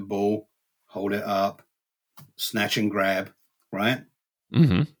 keep the ball, hold it up, snatch and grab, right?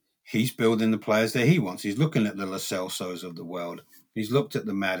 He's building the players that he wants. He's looking at the Lo Celsos of the world. He's looked at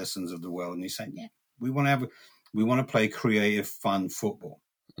the Madisons of the world, and he's saying, "Yeah, we want to play creative, fun football,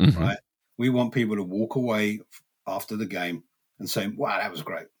 right? We want people to walk away after the game and say, wow, that was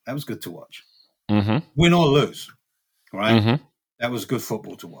great. That was good to watch. Win or lose, right? That was good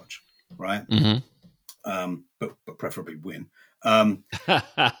football to watch, right? but preferably win. And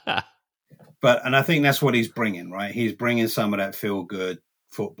I think that's what he's bringing, right? He's bringing some of that feel good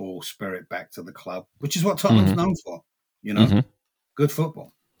football spirit back to the club, which is what Tottenham's known for, good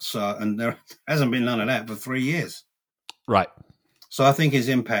football. So, and there hasn't been none of that for 3 years. Right. So I think his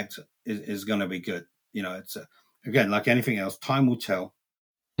impact is going to be good. It's again, like anything else, time will tell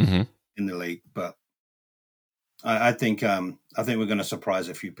in the league, but I think we're going to surprise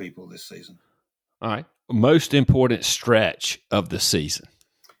a few people this season. All right. Most important stretch of the season.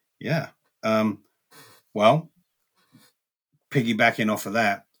 Yeah. Well, piggybacking off of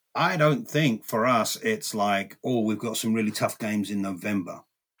that, I don't think for us it's like, we've got some really tough games in November.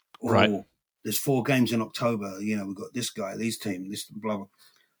 Right. There's 4 games in October. We've got this guy, these team, this blah, blah.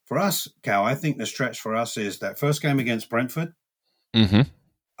 For us, Cal, I think the stretch for us is that first game against Brentford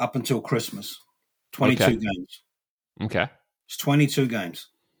up until Christmas. 22 games. Okay. It's 22 games.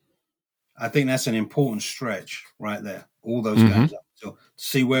 I think that's an important stretch right there. All those games up until to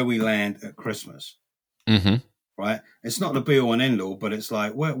see where we land at Christmas. Right? It's not the be-all and end-all, but it's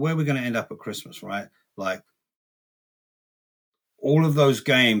like, where are we going to end up at Christmas, right? Like, all of those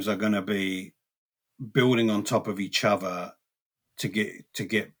games are going to be building on top of each other to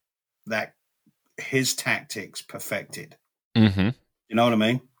get that his tactics perfected. You know what I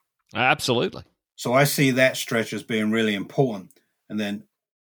mean? Absolutely. So I see that stretch as being really important. And then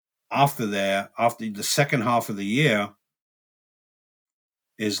after the second half of the year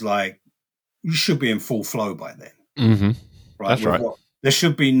is like, you should be in full flow by then. Right? That's right. There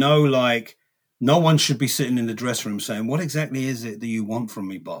should be no one should be sitting in the dressing room saying, what exactly is it that you want from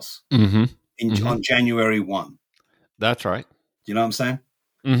me, boss? On January 1. That's right. Do you know what I'm saying?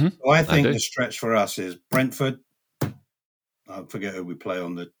 So I think the stretch for us is Brentford. I forget who we play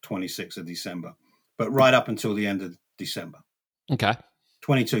on the 26th of December, but right up until the end of December. Okay.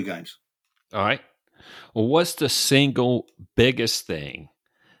 22 games. All right. Well, what's the single biggest thing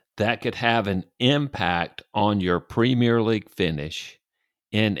that could have an impact on your Premier League finish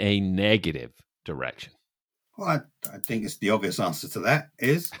in a negative direction? Well, I think it's the obvious answer to that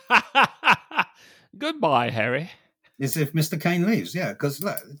is goodbye, Harry. Is if Mr. Kane leaves, yeah, because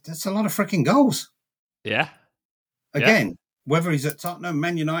look, that's a lot of freaking goals. Yeah. Again, whether he's at Tottenham,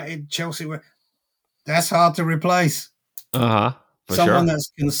 Man United, Chelsea, that's hard to replace. Someone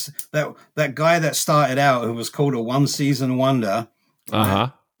that guy that started out who was called a one-season wonder,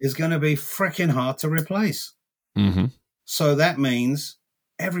 is going to be freaking hard to replace. So that means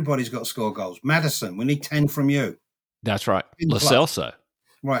everybody's got to score goals. Madison, we need 10 from you. That's right. Lo Celso.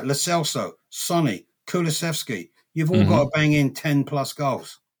 Right, Lo Celso, Sonny, Kulusevski. You've all got to bang in 10-plus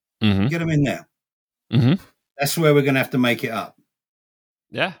goals. Get them in there. That's where we're going to have to make it up.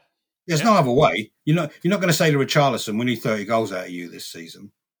 Yeah. There's no other way. You're not going to say to Richarlison, we need 30 goals out of you this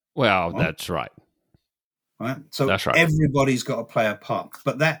season. Well, that's right. Right? So that's right. Everybody's got to play a part.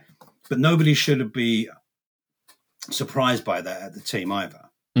 But nobody should be surprised by that at the team either.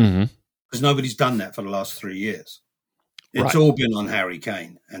 Because nobody's done that for the last 3 years. It's all been on Harry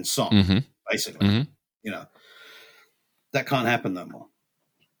Kane and Son, basically. That can't happen no more.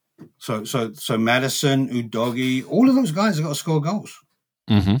 So Madison, Udogie, all of those guys have got to score goals.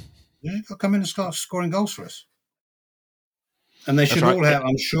 They've got to come in and start scoring goals for us. And they should all have,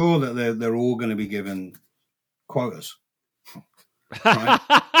 I'm sure that they're all going to be given quotas. Right?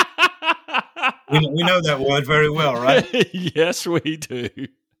 we know that word very well, right? Yes, we do.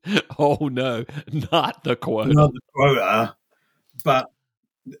 Oh, no, not the quota. Not the quota. But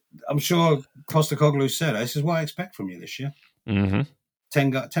I'm sure Postecoglou said, this is what I expect from you this year.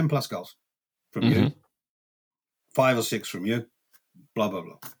 10 plus goals from you. 5 or 6 from you. Blah, blah,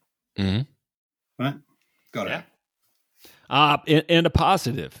 blah. Right? Got it. In a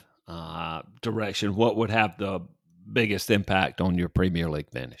positive direction, what would have the biggest impact on your Premier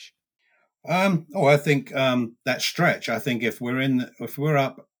League finish? I think that stretch. I think if we're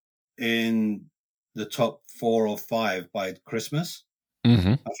up in the top 4 or 5 by Christmas,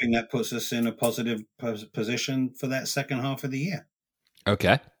 I think that puts us in a positive position for that second half of the year.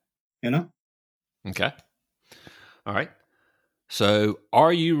 Okay. Okay. All right. So,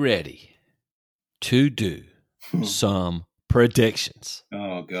 are you ready to do some predictions?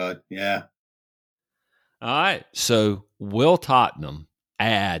 Oh, God. Yeah. All right. So, will Tottenham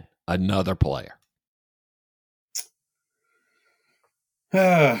add another player?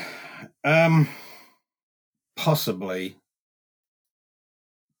 Possibly.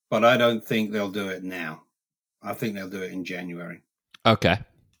 But I don't think they'll do it now. I think they'll do it in January. Okay.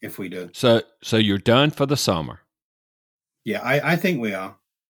 If we do. So you're done for the summer. Yeah, I think we are.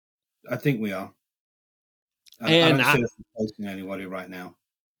 I don't see us replacing anybody right now.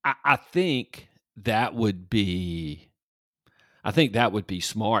 I think that would be, I think that would be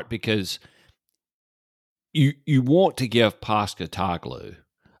smart because you want to give Postecoglou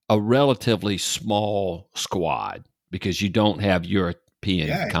a relatively small squad because you don't have European Yeah, he's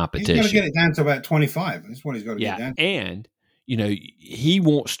got to competition. get it down to about 25. That's what he's got to get Yeah, down. and he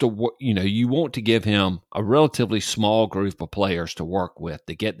wants to work. You want to give him a relatively small group of players to work with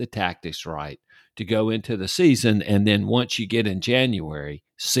to get the tactics right to go into the season, and then once you get in January,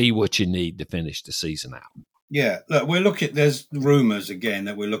 see what you need to finish the season out. Yeah, look, there's rumors again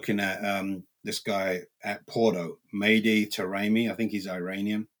that we're looking at this guy at Porto, Mehdi Taremi. I think he's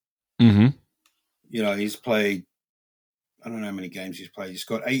Iranian. Mm-hmm. He's played, I don't know how many games he's played. He's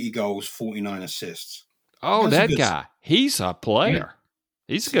got 80 goals, 49 assists. Oh, That's a that good, guy. He's a player.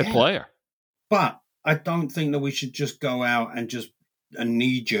 He's a good player. But I don't think that we should just go out and just a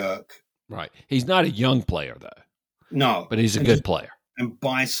knee jerk. Right. He's not a young player, though. No. But he's a good player. And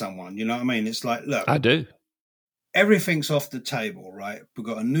buy someone. You know what I mean? It's like, look. I do. Everything's off the table, right? We've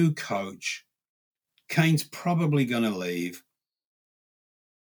got a new coach. Kane's probably going to leave.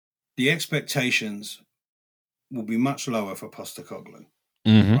 The expectations will be much lower for Postecoglou,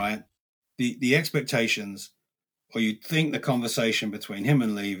 right? The expectations, or you'd think the conversation between him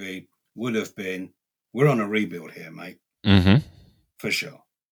and Levy would have been, we're on a rebuild here, mate. For sure.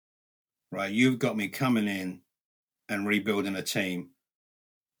 Right? You've got me coming in and rebuilding a team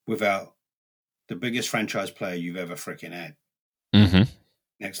without the biggest franchise player you've ever freaking had.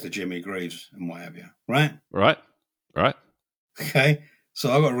 Next to Jimmy Greaves and what have you. Right? Right. Okay.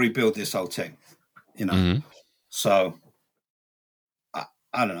 So I've got to rebuild this whole team. So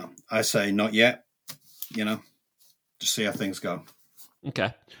I don't know. I say not yet, just see how things go.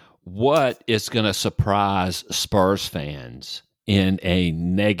 Okay. What is going to surprise Spurs fans in a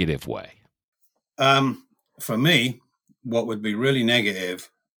negative way? For me, what would be really negative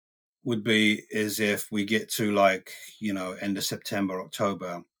would be is if we get to end of September,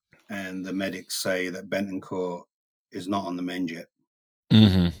 October, and the medics say that Bentancur is not on the mend yet,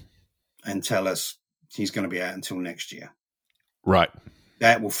 and tell us he's going to be out until next year. Right.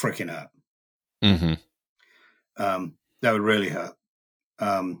 That will freaking hurt. That would really hurt.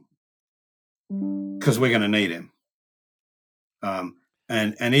 Because we're going to need him.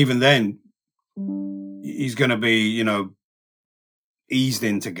 And even then, he's going to be, eased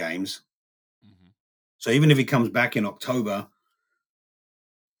into games. So even if he comes back in October,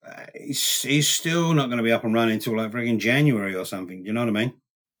 he's still not going to be up and running until freaking January or something. You know what I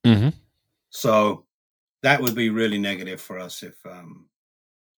mean? So that would be really negative for us if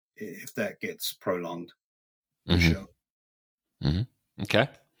that gets prolonged. For sure. Okay.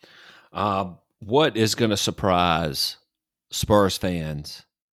 What is going to surprise Spurs fans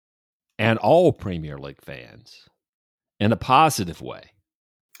and all Premier League fans in a positive way?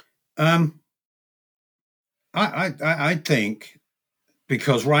 I think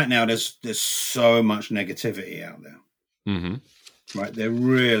because right now there's so much negativity out there. Right, there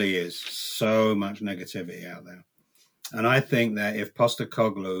really is so much negativity out there, and I think that if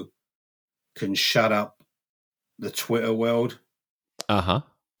Postecoglou can shut up the Twitter world, and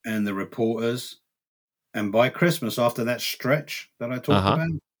the reporters, and by Christmas after that stretch that I talked about,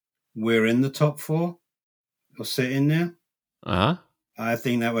 we're in the top 4 or sitting there. I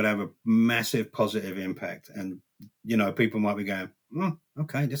think that would have a massive positive impact. And, people might be going,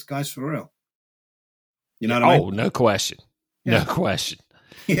 okay, this guy's for real. You know what I mean? Oh, no question. Yeah. No question.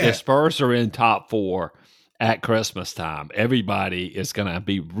 Yeah. If Spurs are in top 4 at Christmas time, everybody is going to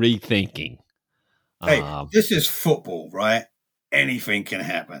be rethinking. Hey, this is football, right? Anything can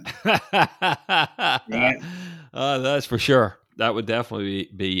happen. Right? That's for sure. That would definitely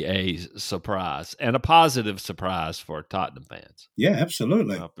be a surprise and a positive surprise for Tottenham fans. Yeah,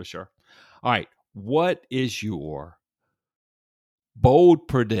 absolutely. For sure. All right. What is your bold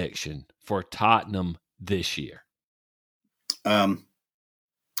prediction for Tottenham this year? I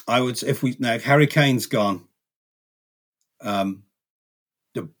would say if Harry Kane's gone, the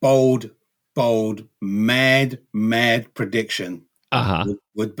bold, mad prediction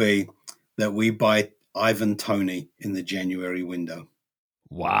would be that we buy Ivan Toney in the January window.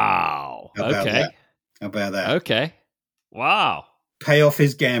 Wow. How about that? Okay. Wow. Pay off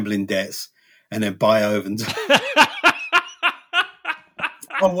his gambling debts and then buy Ivan Toney.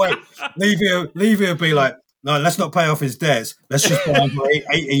 Oh, wait. Levy will be like, no, let's not pay off his debts. Let's just buy him for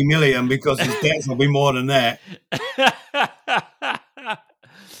 80 million because his debts will be more than that.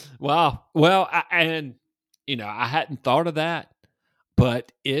 Wow. Well, I hadn't thought of that,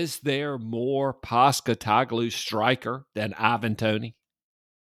 but is there more Postecoglou striker than Ivan Toney?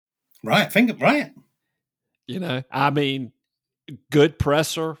 Right. Good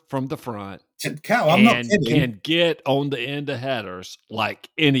presser from the front. Cal, I'm not and kidding. can get on the end of headers like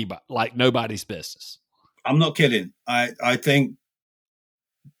anybody, like nobody's business. I'm not kidding. I think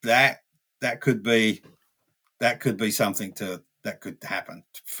that could be something that could happen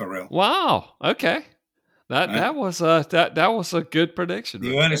for real. Wow. Okay. Right? That was a good prediction.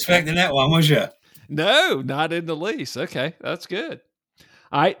 You weren't Okay. expecting that one, was you? No, not in the least. Okay, that's good.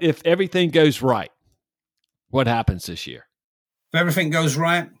 All right. If everything goes right, what happens this year? If everything goes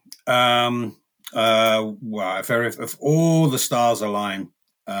right, well, if all the stars align,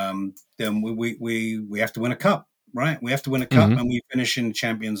 then we have to win a cup, right? We have to win a cup, and we finish in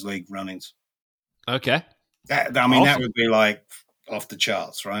Champions League runnings. Okay. That Awesome. would be like off the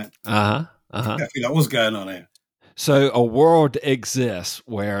charts, right? Uh-huh. Uh-huh. I feel like what's going on here. So a world exists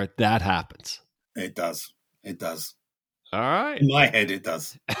where that happens. It does. It does. All right. In my head, it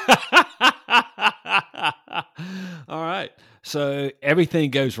does. All right. So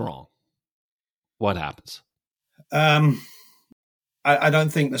everything goes wrong. What happens? I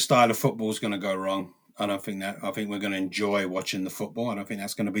don't think the style of football is going to go wrong. I don't think that. I think we're going to enjoy watching the football. I don't think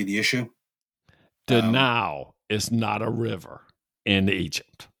that's going to be the issue. The Nile is not a river in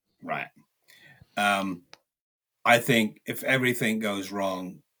Egypt. Right. I think if everything goes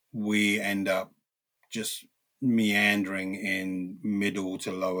wrong, we end up just meandering in middle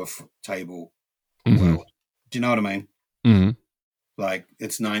to lower table world. Do you know what I mean? Mm-hmm. Like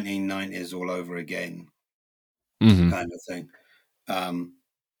it's 1990s all over again, Mm-hmm. kind of thing.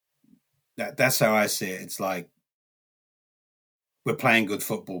 That's how I see it. It's like we're playing good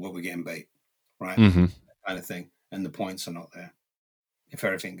football, but we're getting beat, right? Mm-hmm. That kind of thing, and the points are not there. If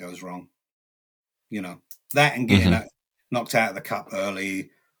everything goes wrong, that and getting knocked out of the cup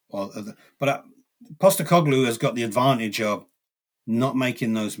early, but Postecoglou has got the advantage of not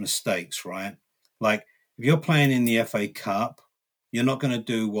making those mistakes, right? Like if you're playing in the FA Cup, you're not going to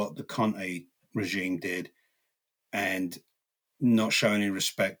do what the Conte regime did and not show any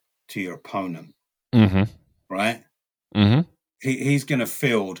respect to your opponent, right? He's going to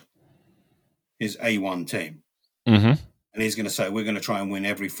field his A1 team, and he's going to say, we're going to try and win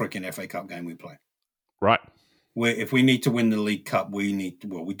every freaking FA Cup game we play. Right. If we need to win the League Cup, we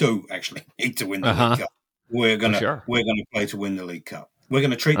do actually need to win the League Cup. We're gonna play to win the League Cup. We're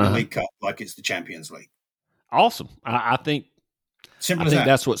gonna treat the League Cup like it's the Champions League. Awesome. I think simple as that.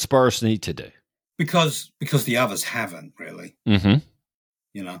 That's what Spurs need to do because the others haven't really.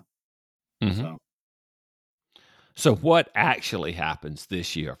 So what actually happens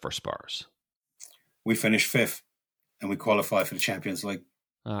this year for Spurs? We finish 5th and we qualify for the Champions League.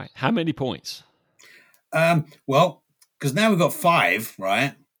 All right. How many points? Well, because now we've got 5,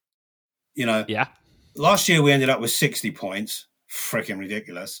 right? Yeah. Last year we ended up with 60 points. Freaking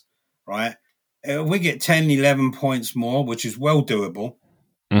ridiculous, right? We get 10, 11 points more, which is well doable.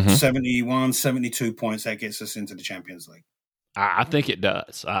 71, 72 points, that gets us into the Champions League. I think it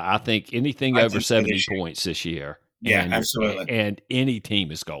does. I think anything over 70 points this year. Yeah, absolutely. And any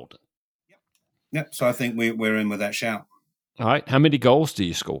team is golden. Yep. So I think we're in with that shout. All right. How many goals do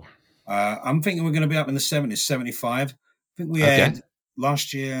you score? I'm thinking we're going to be up in the 70s, 75. I think we had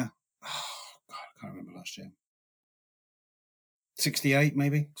last year. Oh, God, I can't remember last year. 68,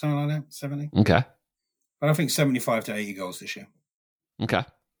 maybe, something like that, 70. Okay. But I think 75 to 80 goals this year. Okay.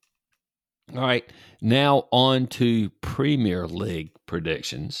 All right. Now on to Premier League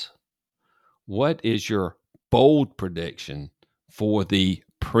predictions. What is your bold prediction for the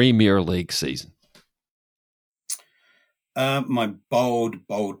Premier League season? My bold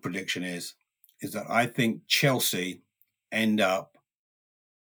prediction is that I think Chelsea end up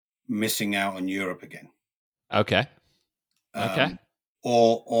missing out on Europe again. Okay. Okay.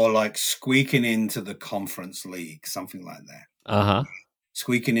 Or like squeaking into the Conference League, something like that.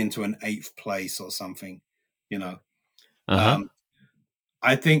 Squeaking into an 8th place or something, I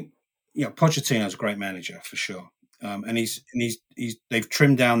think Pochettino's a great manager for sure, and he's they've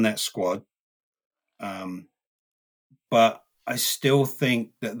trimmed down that squad, but I still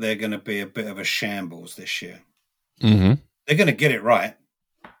think that they're going to be a bit of a shambles this year. They're going to get it right,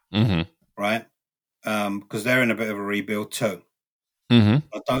 right? Because they're in a bit of a rebuild too. I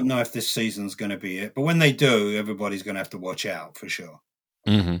don't know if this season's going to be it, but when they do, everybody's going to have to watch out for sure.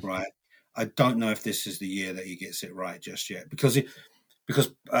 Right? I don't know if this is the year that he gets it right just yet because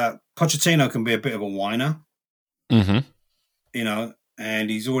Pochettino can be a bit of a whiner, and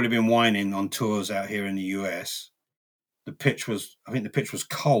he's already been whining on tours out here in the US. I think the pitch was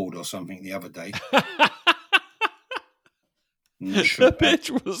cold or something the other day. The pitch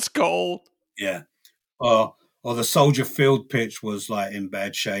was cold. Yeah. Or the Soldier Field pitch was like in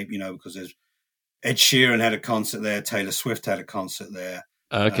bad shape, because there's Ed Sheeran had a concert there, Taylor Swift had a concert there.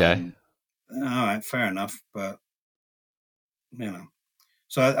 Okay. All right, fair enough. But,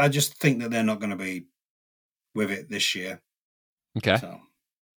 so I just think that they're not going to be with it this year. Okay. So,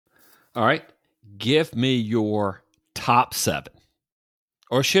 All right. Give me your top 7.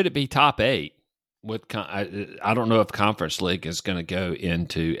 Or should it be top 8? I don't know if Conference League is going to go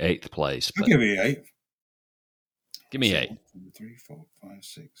into 8th place, I'll but give you 8. give me So 8. 1, 2, 3, 4, 5,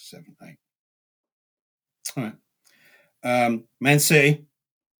 6, 7, 8. All right. Man City,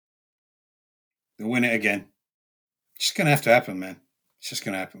 they'll win it again. It's just going to have to happen, man. It's just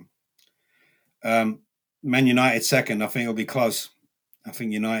going to happen. Man United second, I think it'll be close. I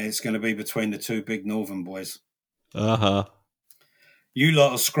think United's going to be between the two big Northern boys. Uh-huh. You lot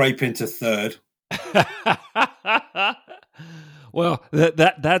will scrape into third. Well,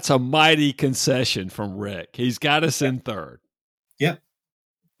 that's a mighty concession from Rick. He's got us in third. Yep.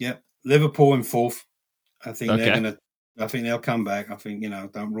 Liverpool in fourth. I think Okay. they're going to. I think they'll come back. I think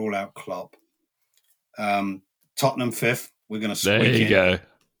don't rule out Klopp. Tottenham fifth. We're going to squeak in.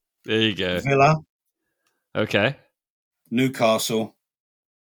 There you go. Villa. Okay. Newcastle.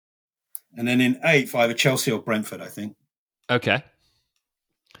 And then in eighth, either Chelsea or Brentford, I think. Okay.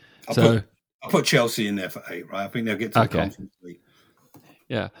 I'll put Chelsea in there for 8, right? I think they'll get to the Conference League.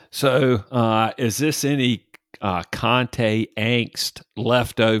 Yeah. So is this any Conte angst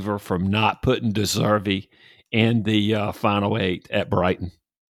left over from not putting De Zerbi in the final 8 at Brighton?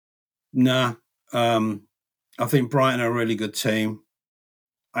 Nah. I think Brighton are a really good team.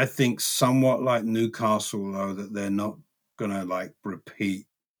 I think somewhat like Newcastle, though, that they're not going to repeat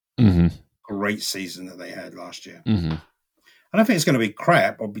great season that they had last year. Mm-hmm. I don't think it's going to be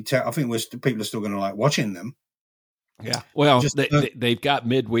crap. I think people are still going to like watching them. Yeah. Well, they've got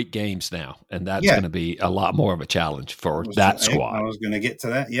midweek games now, and that's going to be a lot more of a challenge for that squad. I was going to get to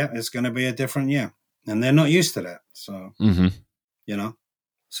that. Yeah, it's going to be a different year. And they're not used to that. So,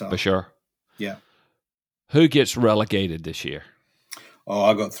 so for sure. Yeah. Who gets relegated this year? Oh,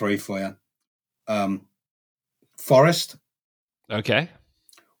 I got 3 for you. Forest. Okay.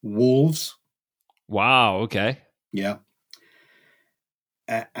 Wolves. Wow. Okay. Yeah.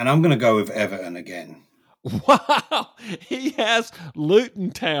 And I'm going to go with Everton again. Wow. He has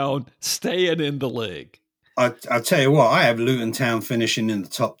Luton Town staying in the league. I'll tell you what, I have Luton Town finishing in the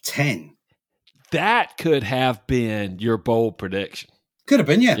top 10. That could have been your bold prediction. Could have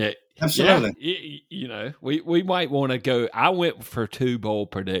been, yeah. Absolutely. Yeah. We might want to go. I went for 2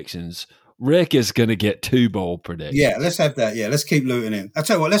 bold predictions. Rick is going to get 2 bold predictions. Yeah, let's have that. Yeah, let's keep Luton in. I'll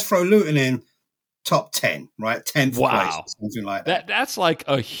tell you what, let's throw Luton in top 10, right? 10th place, something like that. That's like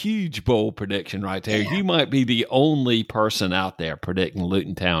a huge bold prediction right there. Yeah. You might be the only person out there predicting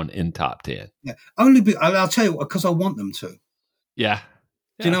Luton Town in top 10. Yeah, I'll tell you what, because I want them to. Yeah.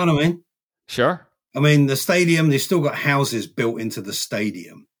 Do you know what I mean? Sure. I mean, the stadium, they've still got houses built into the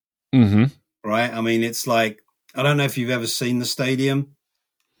stadium. Mm-hmm. Right? I mean, it's like, I don't know if you've ever seen the stadium.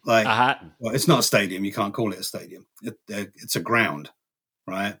 Well, it's not a stadium. You can't call it a stadium. It's a ground,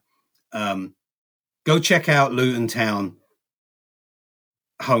 right? Go check out Luton Town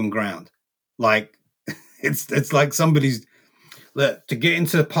home ground. Like, it's like somebody's... Look, to get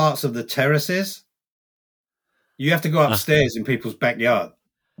into parts of the terraces, you have to go upstairs in people's backyard.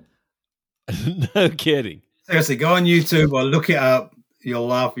 No kidding. Seriously, go on YouTube or look it up. You'll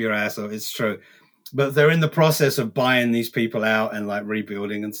laugh your ass off. It's true. But they're in the process of buying these people out and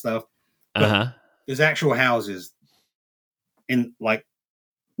rebuilding and stuff. But there's actual houses in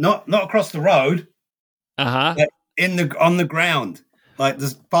not across the road. But on the ground. Like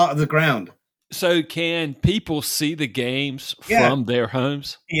there's part of the ground. So can people see the games from their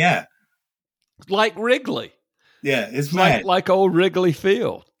homes? Yeah. Like Wrigley. Yeah, it's mad. Like old Wrigley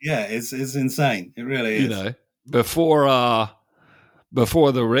Field. Yeah, it's insane. It really is. Before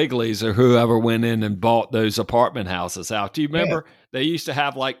the Wrigleys or whoever went in and bought those apartment houses out. Do you remember they used to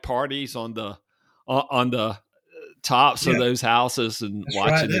have parties on the tops of those houses and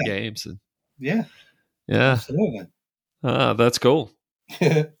watching the games? And yeah, absolutely. That's cool.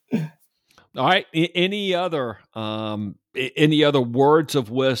 All right. Any other words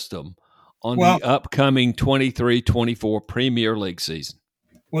of wisdom on the upcoming 23-24 Premier League season?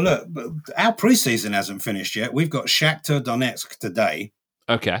 Well, look, our preseason hasn't finished yet. We've got Shakhtar Donetsk today.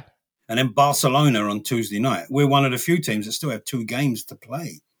 Okay. And then Barcelona on Tuesday night. We're one of the few teams that still have 2 games to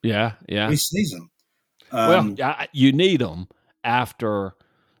play. Yeah. Preseason. You need them after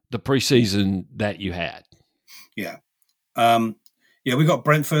the preseason that you had. Yeah. We got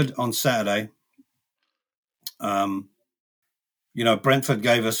Brentford on Saturday. Brentford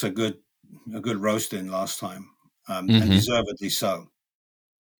gave us a good roasting last time, and deservedly so.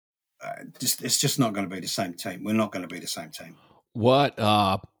 It's just not going to be the same team. We're not going to be the same team. What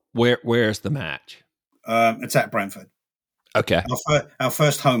Where's the match? It's at Brentford. Okay. Our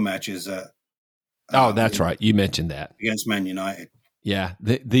first home match is that's right. You mentioned that. Against Man United. Yeah,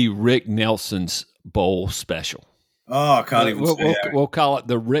 the Rick Nelson's Bowl special. Oh, I can't even say it. We'll call it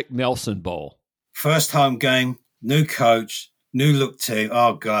the Rick Nelson Bowl. First home game, new coach, new look team.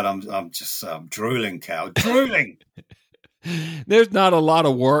 Oh God, I'm just drooling, Cal, drooling. There's not a lot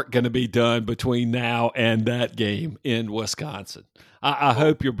of work going to be done between now and that game in Wisconsin. I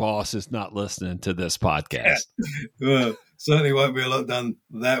hope your boss is not listening to this podcast. Well, certainly won't be a lot done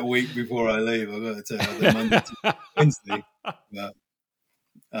that week before I leave. I've got to tell you, the Monday to Wednesday. But,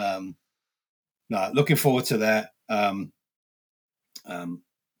 no, looking forward to that.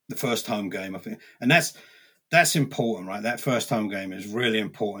 The first home game, I think, and that's important, right? That first home game is really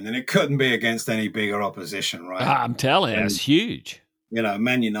important, and it couldn't be against any bigger opposition, right? I'm telling you, it's huge.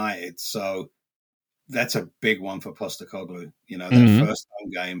 Man United. So that's a big one for Postecoglou. That first home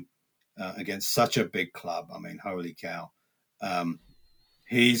game against such a big club. I mean, holy cow.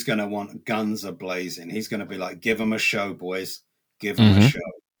 He's going to want guns a-blazing. He's going to be like, give them a show, boys. Give them a show.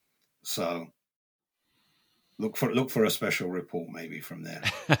 So look for a special report maybe from there.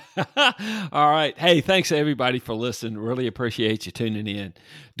 All right. Hey, thanks everybody for listening. Really appreciate you tuning in.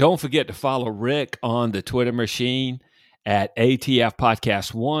 Don't forget to follow Rick on the Twitter machine at ATF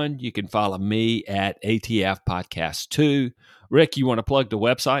Podcast 1. You can follow me at ATF Podcast 2. Rick, you want to plug the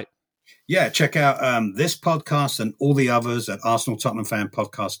website? Yeah, check out this podcast and all the others at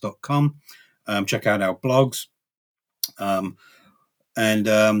ArsenalTottenhamFanPodcast.com. Check out our blogs. And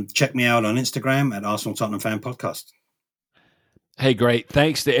check me out on Instagram at Arsenal Tottenham Fan Podcast. Hey, great.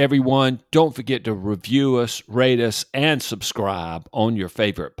 Thanks to everyone. Don't forget to review us, rate us, and subscribe on your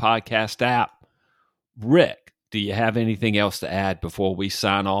favorite podcast app. Rick, do you have anything else to add before we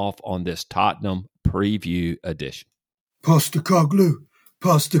sign off on this Tottenham preview edition? Postecoglou.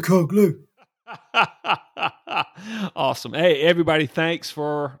 Awesome. Hey, everybody, thanks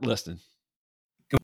for listening.